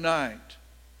after night,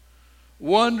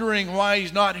 wondering why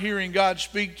he's not hearing God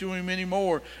speak to him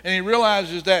anymore. And he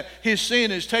realizes that his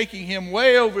sin is taking him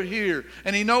way over here,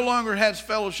 and he no longer has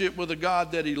fellowship with the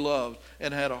God that he loved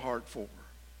and had a heart for.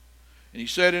 And he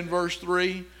said in verse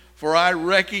 3, "For I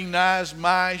recognize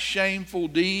my shameful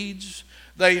deeds.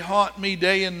 They haunt me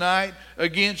day and night.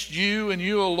 Against you and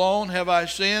you alone have I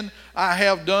sinned. I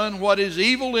have done what is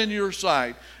evil in your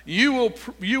sight. You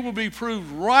will be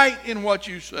proved right in what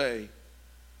you say.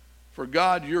 For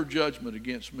God, your judgment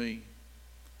against me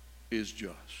is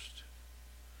just."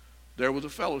 There was a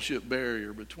fellowship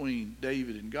barrier between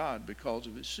David and God because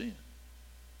of his sin.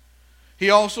 He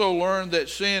also learned that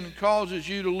sin causes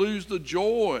you to lose the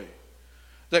joy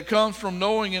that comes from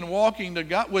knowing and walking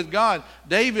with God.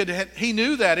 David, he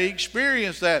knew that. He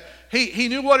experienced that. He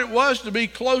knew what it was to be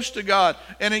close to God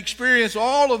and experience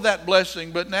all of that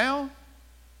blessing. But now,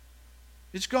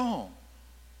 it's gone.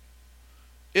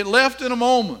 It left in a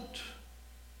moment,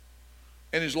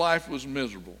 and his life was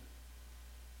miserable.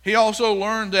 He also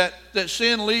learned that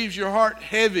sin leaves your heart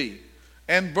heavy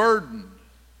and burdened.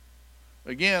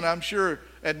 Again, I'm sure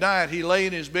at night he lay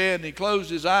in his bed and he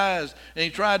closed his eyes and he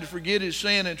tried to forget his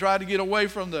sin and tried to get away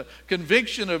from the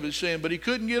conviction of his sin, but he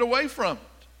couldn't get away from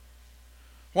it.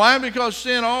 Why? Because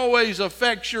sin always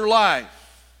affects your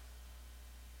life.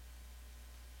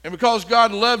 And because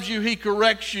God loves you, he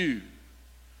corrects you.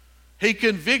 He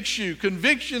convicts you.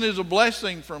 Conviction is a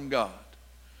blessing from God.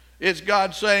 It's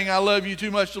God saying, "I love you too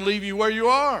much to leave you where you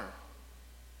are."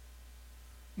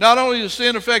 Not only does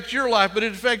sin affect your life, but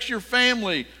it affects your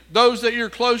family, those that you're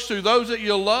close to, those that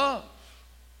you love.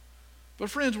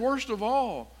 But friends, worst of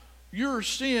all, your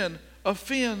sin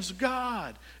offends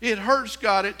God. It hurts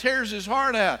God. It tears his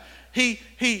heart out. He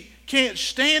can't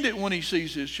stand it when he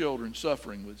sees his children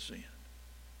suffering with sin.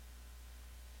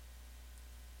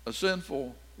 A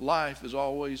sinful life is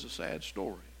always a sad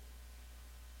story.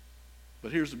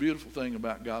 But here's the beautiful thing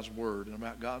about God's word and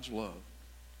about God's love.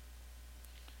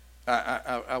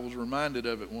 I was reminded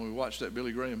of it when we watched that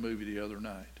Billy Graham movie the other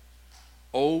night.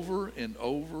 Over and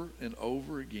over and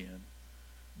over again,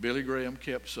 Billy Graham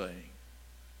kept saying,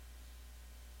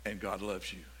 "And God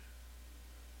loves you.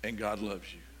 And God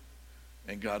loves you.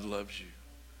 And God loves you."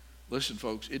 Listen,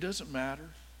 folks, it doesn't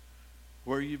matter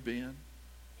where you've been,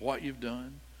 what you've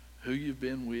done, who you've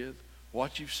been with,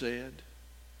 what you've said,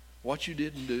 what you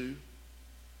didn't do.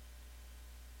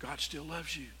 God still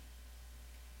loves you.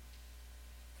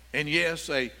 And yes,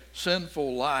 a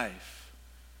sinful life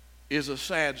is a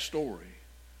sad story,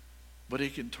 but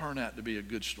it can turn out to be a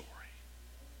good story.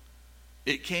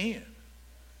 It can.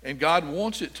 And God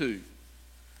wants it to.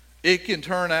 It can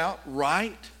turn out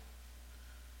right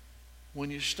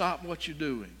when you stop what you're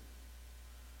doing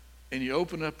and you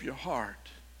open up your heart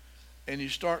and you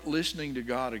start listening to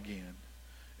God again.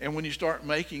 And when you start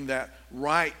making that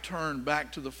right turn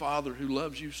back to the Father who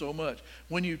loves you so much,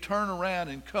 when you turn around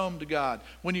and come to God,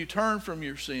 when you turn from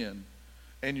your sin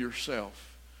and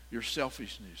yourself, your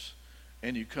selfishness,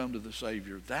 and you come to the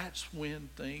Savior, that's when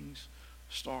things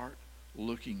start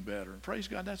looking better. And praise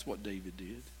God, that's what David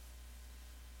did.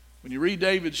 When you read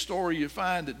David's story, you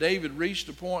find that David reached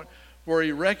a point where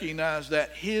he recognized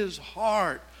that his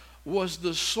heart was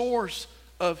the source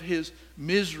of his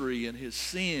misery and his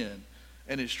sin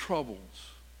and his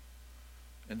troubles.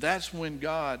 And that's when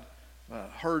God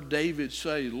heard David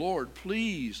say, "Lord,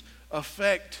 please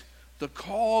affect the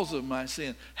cause of my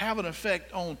sin. Have an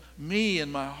effect on me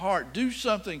and my heart. Do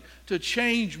something to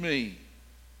change me."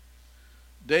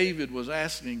 David was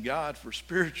asking God for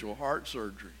spiritual heart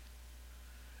surgery.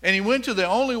 And he went to the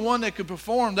only one that could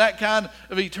perform that kind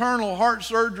of eternal heart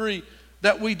surgery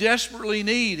that we desperately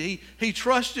need. He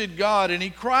trusted God and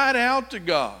he cried out to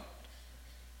God.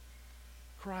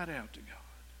 Cried out to God.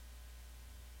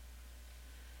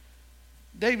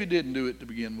 David didn't do it to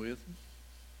begin with.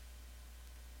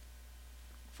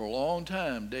 For a long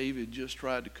time, David just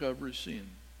tried to cover his sin.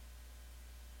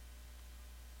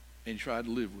 And he tried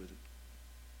to live with it.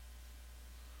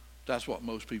 That's what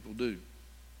most people do.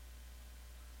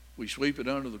 We sweep it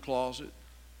under the closet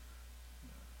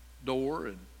door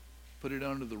and put it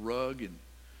under the rug, and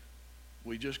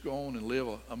we just go on and live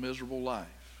a miserable life.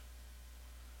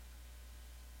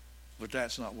 But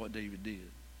that's not what David did.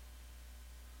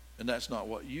 And that's not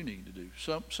what you need to do.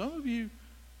 Some of you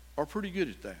are pretty good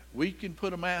at that. We can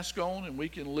put a mask on and we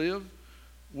can live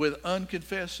with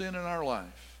unconfessed sin in our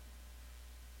life.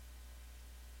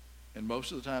 And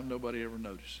most of the time, nobody ever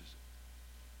notices it.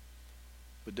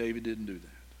 But David didn't do that.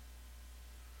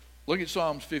 Look at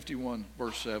Psalms 51,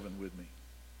 verse 7 with me.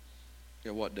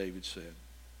 At what David said.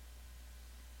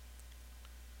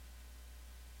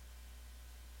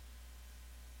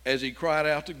 As he cried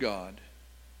out to God,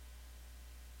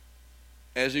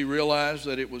 as he realized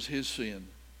that it was his sin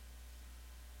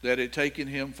that had taken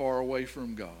him far away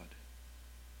from God,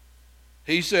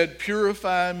 he said,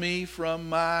 "Purify me from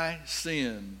my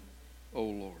sin, O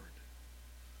Lord,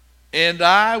 and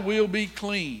I will be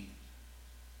clean.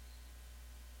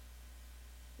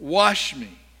 Wash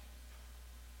me,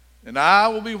 and I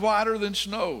will be whiter than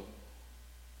snow.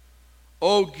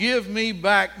 Oh, give me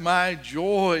back my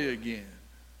joy again.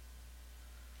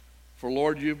 For,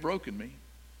 Lord, you've broken me."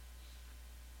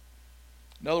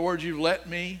 In other words, you've let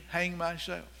me hang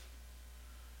myself.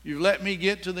 You've let me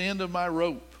get to the end of my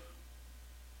rope.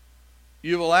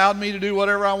 You've allowed me to do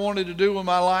whatever I wanted to do with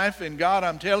my life. And God,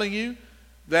 I'm telling you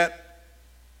that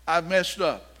I've messed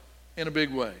up in a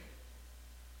big way.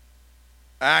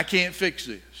 I can't fix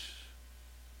this.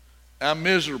 I'm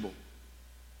miserable.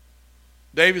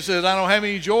 David says, I don't have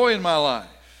any joy in my life.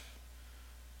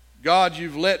 God,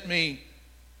 you've let me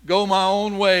go my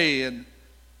own way, and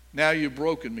now you've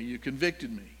broken me. You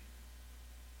convicted me.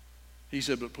 He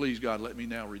said, but please, God, let me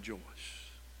now rejoice.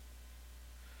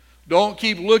 Don't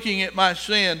keep looking at my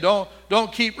sin.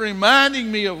 Don't keep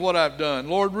reminding me of what I've done.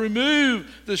 Lord,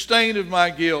 remove the stain of my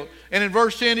guilt. And in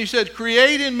verse 10 he said,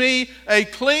 create in me a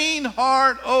clean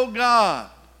heart, O God.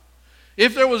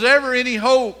 If there was ever any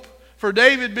hope for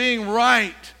David being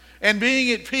right and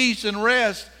being at peace and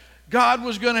rest, God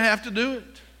was going to have to do it.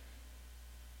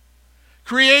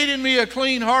 Create in me a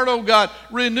clean heart, O God.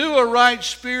 Renew a right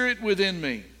spirit within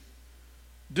me.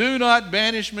 Do not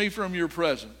banish me from your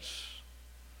presence.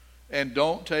 And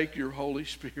don't take your Holy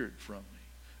Spirit from me.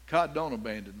 God, don't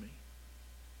abandon me.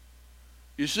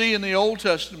 You see, in the Old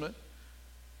Testament,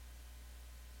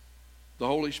 the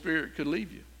Holy Spirit could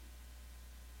leave you.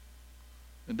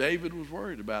 And David was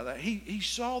worried about that. He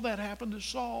saw that happen to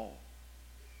Saul.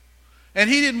 And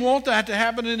he didn't want that to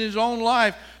happen in his own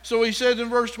life. So he says in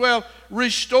verse 12,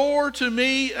 restore to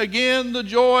me again the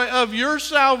joy of your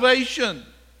salvation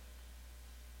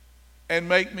and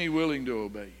make me willing to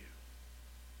obey you.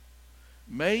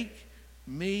 Make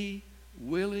me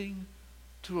willing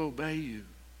to obey you.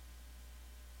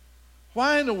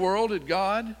 Why in the world did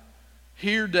God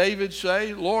hear David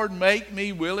say, Lord, make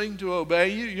me willing to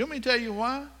obey you? You want me to tell you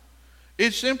why?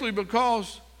 It's simply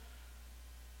because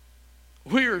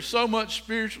we are so much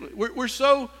spiritually, we're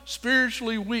so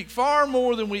spiritually weak, far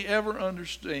more than we ever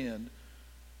understand.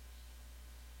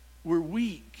 We're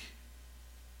weak.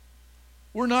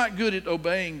 We're not good at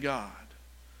obeying God.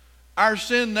 Our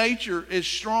sin nature is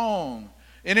strong,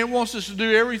 and it wants us to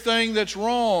do everything that's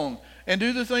wrong and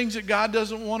do the things that God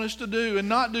doesn't want us to do and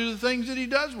not do the things that He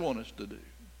does want us to do.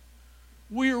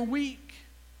 We are weak.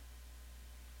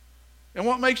 And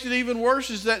what makes it even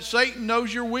worse is that Satan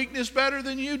knows your weakness better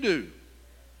than you do.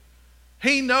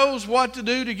 He knows what to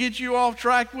do to get you off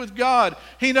track with God.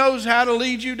 He knows how to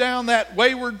lead you down that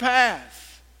wayward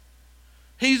path.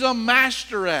 He's a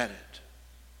master at it.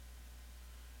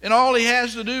 And all he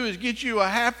has to do is get you a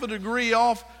half a degree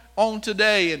off on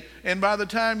today. And by the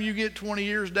time you get 20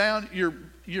 years down,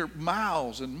 you're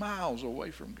miles and miles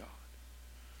away from God.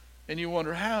 And you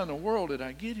wonder, how in the world did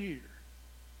I get here?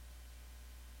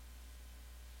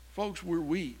 Folks, we're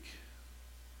weak.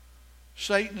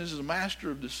 Satan is the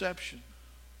master of deception.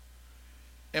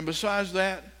 And besides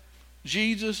that,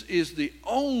 Jesus is the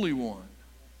only one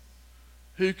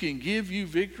who can give you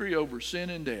victory over sin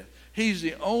and death. He's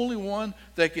the only one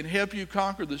that can help you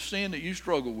conquer the sin that you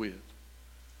struggle with.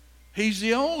 He's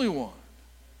the only one.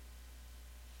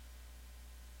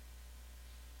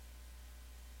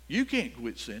 You can't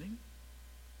quit sinning.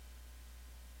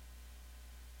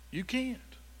 You can't.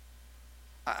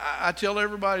 I tell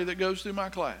everybody that goes through my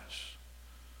class,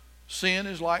 sin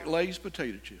is like Lay's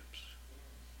potato chips.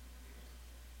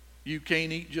 You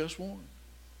can't eat just one.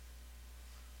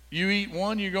 You eat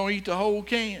one, you're going to eat the whole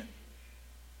can.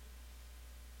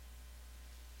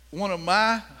 one of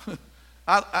my,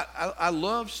 I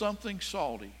love something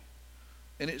salty.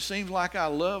 And it seems like I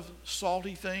love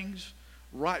salty things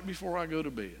right before I go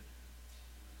to bed.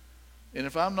 And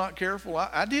if I'm not careful,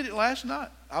 I did it last night.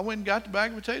 I went and got the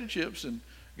bag of potato chips and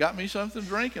got me something to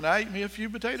drink, and I ate me a few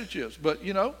potato chips. But,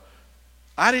 you know,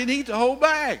 I didn't eat the whole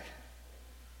bag.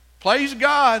 Praise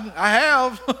God, I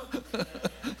have.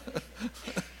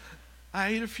 I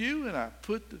ate a few, and I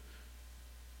put the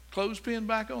clothespin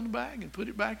back on the bag and put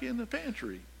it back in the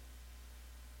pantry.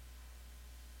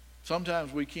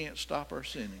 Sometimes we can't stop our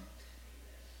sinning.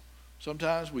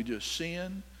 Sometimes we just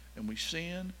sin, and we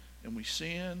sin, and we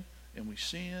sin, and we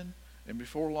sin, and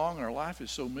before long our life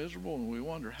is so miserable, and we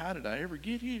wonder, how did I ever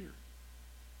get here?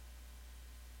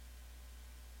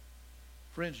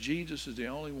 Friends, Jesus is the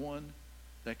only one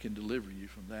that can deliver you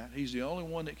from that. He's the only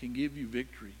one that can give you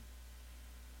victory.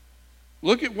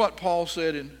 Look at what Paul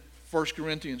said in 1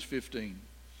 Corinthians 15.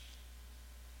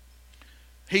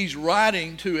 He's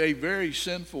writing to a very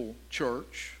sinful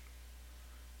church,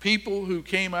 people who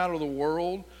came out of the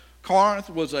world. Corinth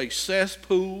was a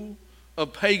cesspool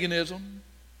of paganism,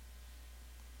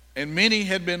 and many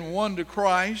had been won to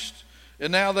Christ,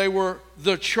 and now they were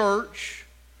the church,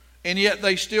 and yet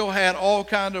they still had all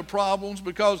kinds of problems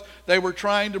because they were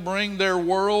trying to bring their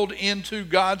world into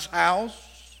God's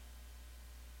house.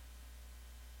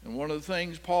 And one of the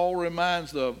things Paul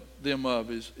reminds them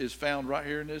of is found right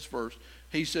here in this verse.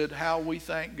 He said, how we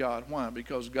thank God. Why?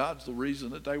 Because God's the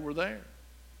reason that they were there.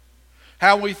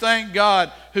 How we thank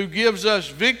God who gives us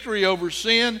victory over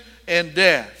sin and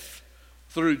death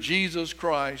through Jesus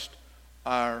Christ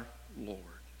our Lord.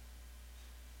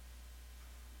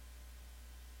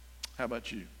 How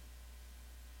about you?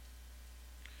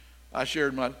 I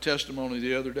shared my testimony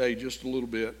the other day just a little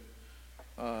bit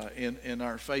in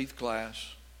our faith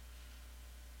class.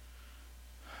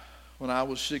 When I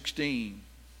was 16,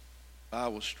 I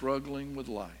was struggling with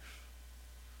life.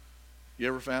 You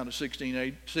ever found a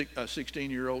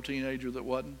 16-year-old teenager that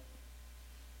wasn't?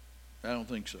 I don't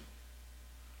think so.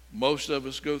 Most of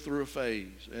us go through a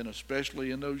phase, and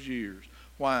especially in those years.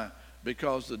 Why?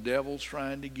 Because the devil's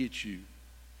trying to get you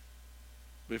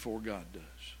before God does.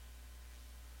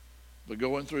 But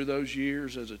going through those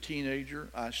years as a teenager,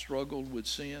 I struggled with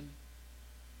sin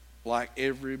like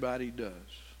everybody does.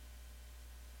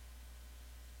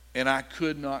 And I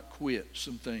could not quit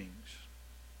some things.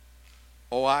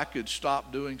 Oh, I could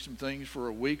stop doing some things for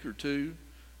a week or two,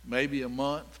 maybe a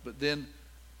month, but then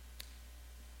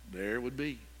there it would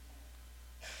be.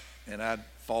 And I'd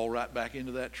fall right back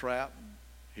into that trap, and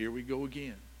here we go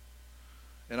again.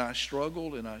 And I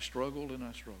struggled, and I struggled, and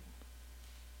I struggled.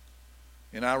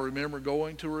 And I remember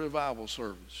going to a revival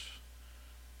service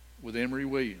with Emery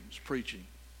Williams preaching.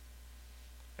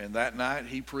 And that night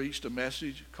he preached a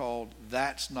message called,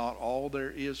 That's Not All There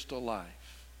Is to Life.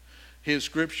 His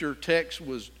scripture text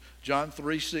was John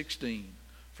 3:16.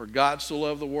 For God so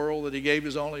loved the world that he gave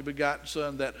his only begotten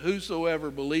Son, that whosoever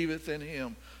believeth in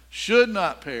him should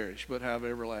not perish, but have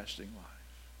everlasting life.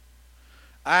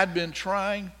 I'd been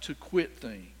trying to quit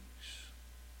things.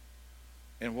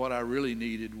 And what I really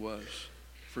needed was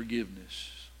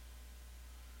forgiveness.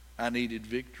 I needed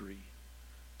victory.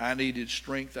 I needed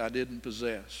strength I didn't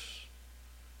possess.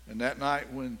 And that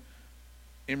night when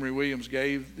Emery Williams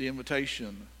gave the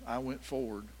invitation, I went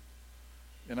forward.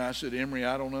 And I said, Emery,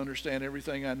 I don't understand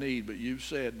everything I need, but you've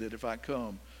said that if I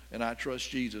come and I trust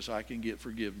Jesus, I can get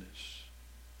forgiveness.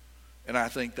 And I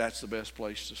think that's the best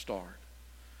place to start.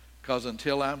 Because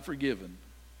until I'm forgiven,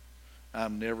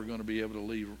 I'm never going to be able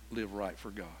to live right for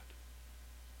God.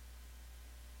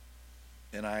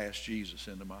 And I asked Jesus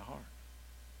into my heart.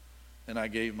 And I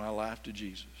gave my life to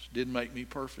Jesus. Didn't make me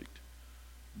perfect,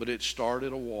 but it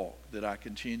started a walk that I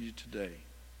continue today.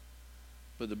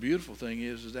 But the beautiful thing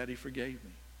is that he forgave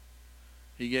me.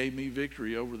 He gave me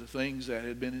victory over the things that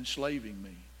had been enslaving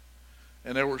me.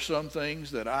 And there were some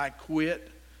things that I quit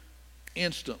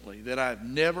instantly that I've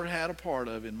never had a part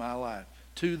of in my life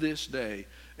to this day.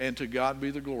 And to God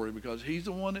be the glory, because he's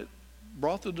the one that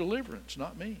brought the deliverance,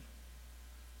 not me.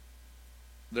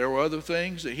 There were other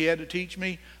things that he had to teach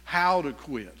me how to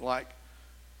quit, like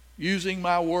using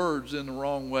my words in the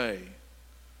wrong way.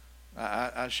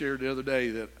 I shared the other day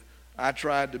that I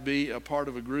tried to be a part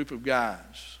of a group of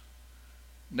guys,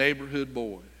 neighborhood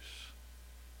boys.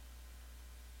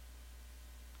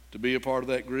 To be a part of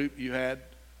that group, you had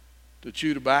to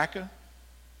chew tobacco,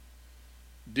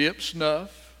 dip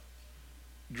snuff,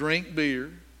 drink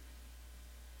beer,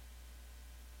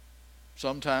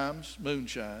 sometimes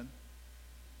moonshine,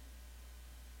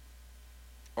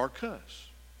 or cuss.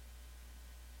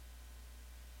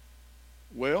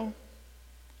 Well,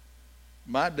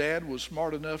 My dad was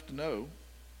smart enough to know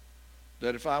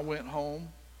that if I went home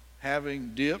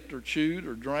having dipped or chewed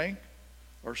or drank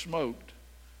or smoked,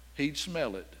 he'd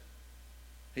smell it,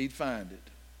 he'd find it,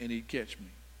 and he'd catch me.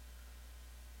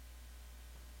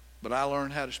 But I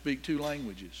learned how to speak 2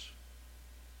 languages.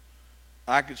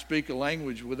 I could speak a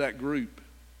language with that group,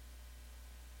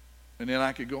 and then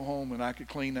I could go home and I could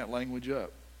clean that language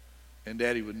up, and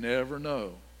Daddy would never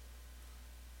know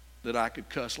that I could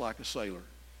cuss like a sailor.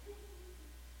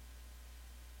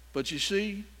 But you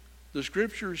see, the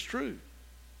scripture is true.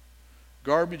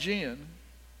 Garbage in,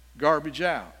 garbage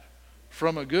out.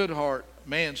 From a good heart,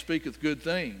 man speaketh good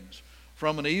things.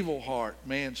 From an evil heart,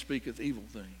 man speaketh evil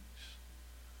things.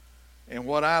 And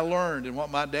what I learned and what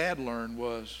my dad learned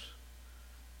was,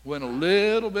 when a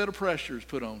little bit of pressure is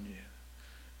put on you,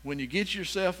 when you get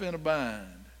yourself in a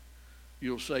bind,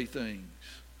 you'll say things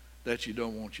that you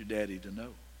don't want your daddy to know.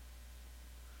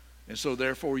 And so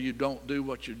therefore you don't do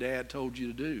what your dad told you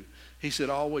to do. He said,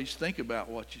 always think about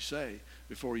what you say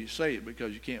before you say it,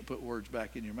 because you can't put words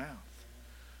back in your mouth.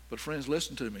 But friends,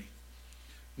 listen to me.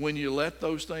 When you let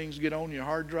those things get on your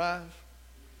hard drive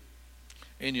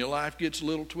and your life gets a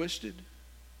little twisted,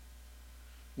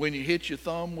 when you hit your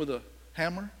thumb with a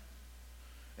hammer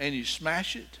and you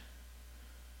smash it,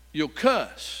 you'll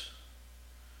cuss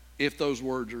if those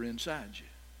words are inside you.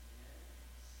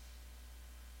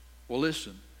 Well,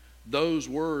 listen, those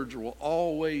words will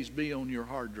always be on your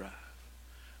hard drive.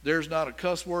 There's not a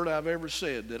cuss word I've ever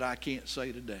said that I can't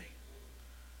say today.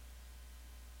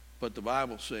 But the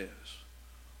Bible says,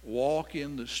 walk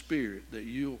in the Spirit that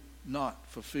you'll not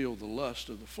fulfill the lust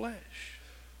of the flesh.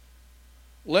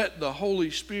 Let the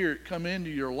Holy Spirit come into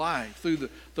your life through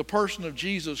the person of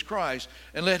Jesus Christ,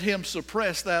 and let him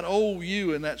suppress that old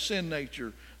you and that sin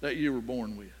nature that you were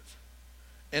born with.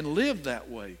 And live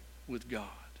that way with God.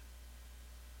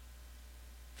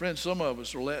 Friends, some of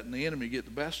us are letting the enemy get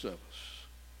the best of us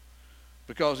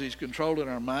because he's controlling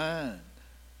our mind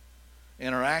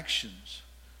and our actions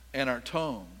and our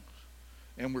tongues.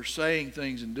 And we're saying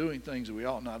things and doing things that we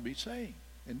ought not be saying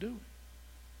and doing.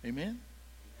 Amen?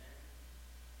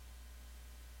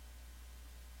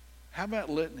 How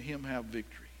about letting him have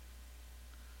victory?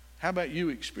 How about you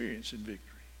experiencing victory?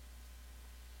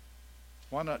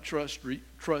 Why not trust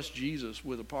Jesus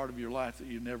with a part of your life that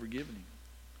you've never given him?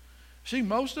 See,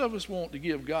 most of us want to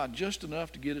give God just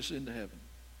enough to get us into heaven.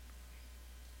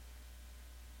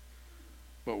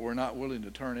 But we're not willing to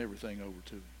turn everything over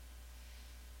to him.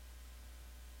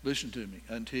 Listen to me.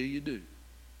 Until you do,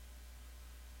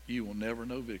 you will never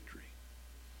know victory.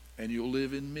 And you'll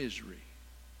live in misery.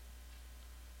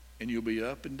 And you'll be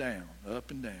up and down,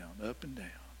 up and down, up and down.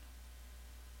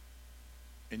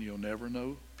 And you'll never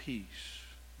know peace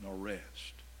nor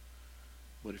rest.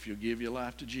 But if you'll give your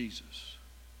life to Jesus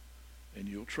and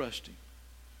you'll trust him,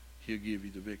 he'll give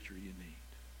you the victory you need.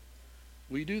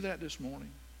 Will you do that this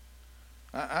morning?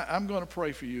 I'm going to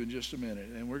pray for you in just a minute,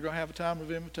 and we're going to have a time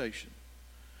of invitation.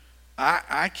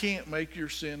 I can't make your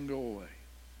sin go away,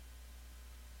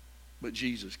 but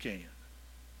Jesus can.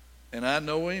 And I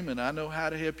know him, and I know how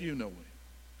to help you know him.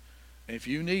 And if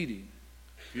you need him,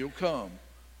 if you'll come,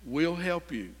 we'll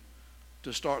help you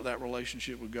to start that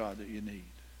relationship with God that you need,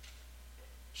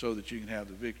 so that you can have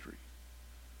the victory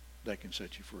that can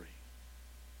set you free.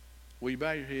 Will you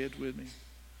bow your heads with me?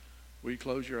 Will you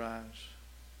close your eyes?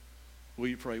 Will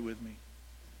you pray with me?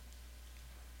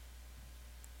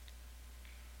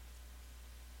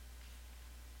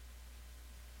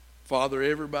 Father,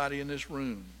 everybody in this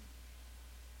room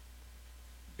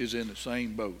is in the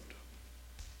same boat.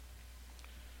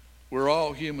 We're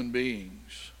all human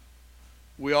beings.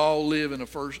 We all live in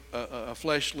a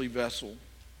fleshly vessel.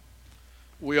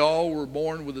 We all were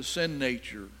born with a sin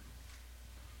nature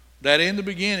that in the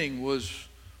beginning was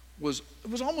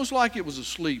almost like it was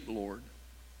asleep, Lord.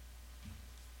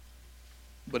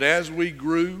 But as we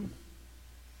grew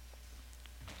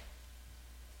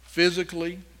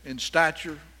physically in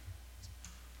stature,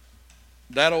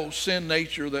 that old sin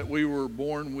nature that we were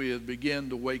born with began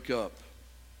to wake up.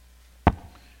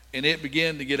 And it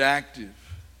began to get active.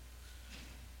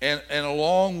 And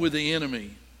along with the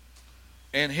enemy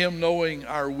and him knowing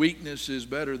our weaknesses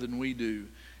better than we do,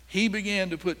 he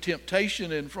began to put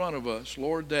temptation in front of us,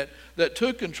 Lord, that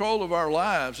took control of our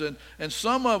lives. And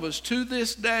some of us to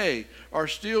this day are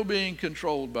still being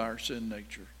controlled by our sin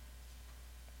nature.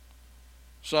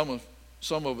 Some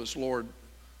of us, Lord,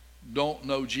 don't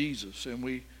know Jesus, and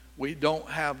we don't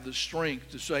have the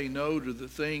strength to say no to the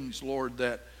things, Lord,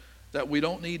 that we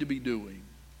don't need to be doing.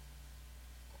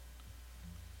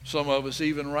 Some of us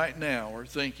even right now are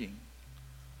thinking,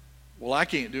 Well, I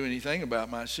can't do anything about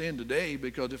my sin today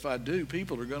because if I do,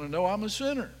 people are going to know I'm a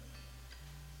sinner.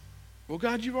 Well,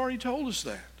 God, you've already told us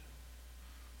that.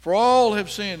 For all have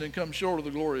sinned and come short of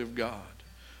the glory of God.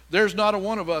 There's not a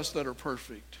one of us that are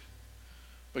perfect.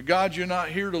 But God, you're not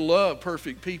here to love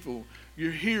perfect people.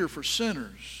 You're here for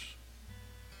sinners.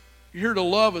 You're here to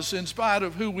love us in spite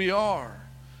of who we are.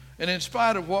 And in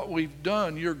spite of what we've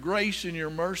done, your grace and your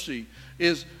mercy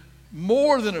is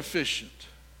more than efficient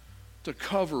to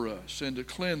cover us and to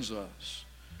cleanse us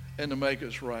and to make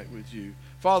us right with you.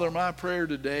 Father, my prayer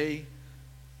today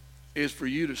is for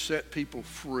you to set people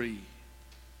free.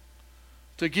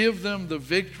 To give them the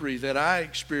victory that I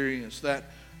experienced that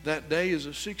day as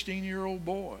a 16-year-old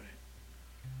boy.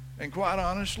 And quite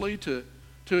honestly, to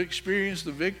experience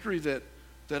the victory that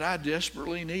I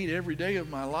desperately need every day of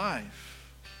my life.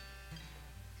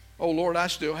 Oh, Lord, I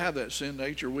still have that sin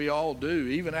nature. We all do,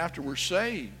 even after we're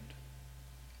saved.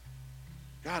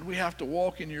 God, we have to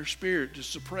walk in your Spirit to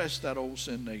suppress that old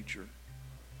sin nature.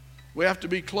 We have to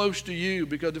be close to you,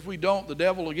 because if we don't, the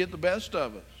devil will get the best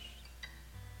of us.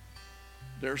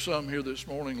 There are some here this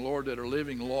morning, Lord, that are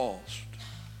living lost.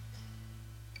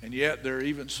 And yet there are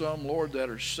even some, Lord, that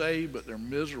are saved, but they're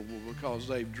miserable because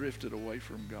they've drifted away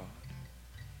from God.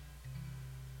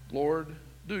 Lord,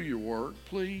 do your work,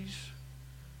 please.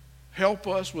 Help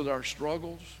us with our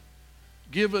struggles.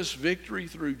 Give us victory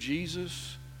through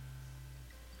Jesus.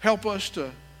 Help us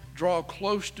to draw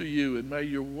close to you, and may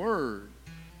your word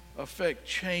affect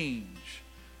change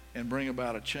and bring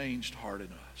about a changed heart in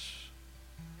us.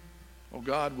 Oh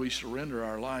God, we surrender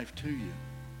our life to you.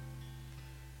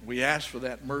 We ask for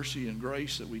that mercy and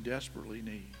grace that we desperately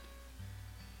need.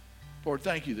 Lord,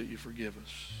 thank you that you forgive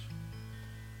us.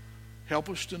 Help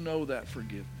us to know that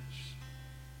forgiveness.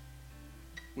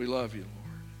 We love you,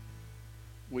 Lord.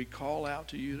 We call out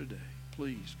to you today.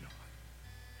 Please, God,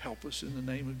 help us in the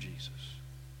name of Jesus.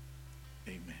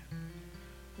 Amen.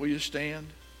 Will you stand?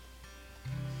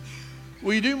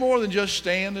 Will you do more than just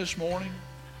stand this morning?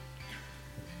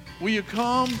 Will you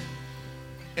come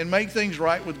and make things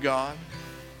right with God?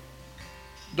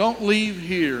 Don't leave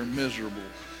here miserable.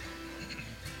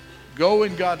 Go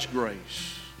in God's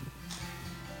grace.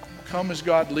 Come as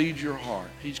God leads your heart.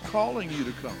 He's calling you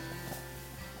to come.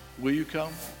 Will you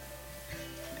come?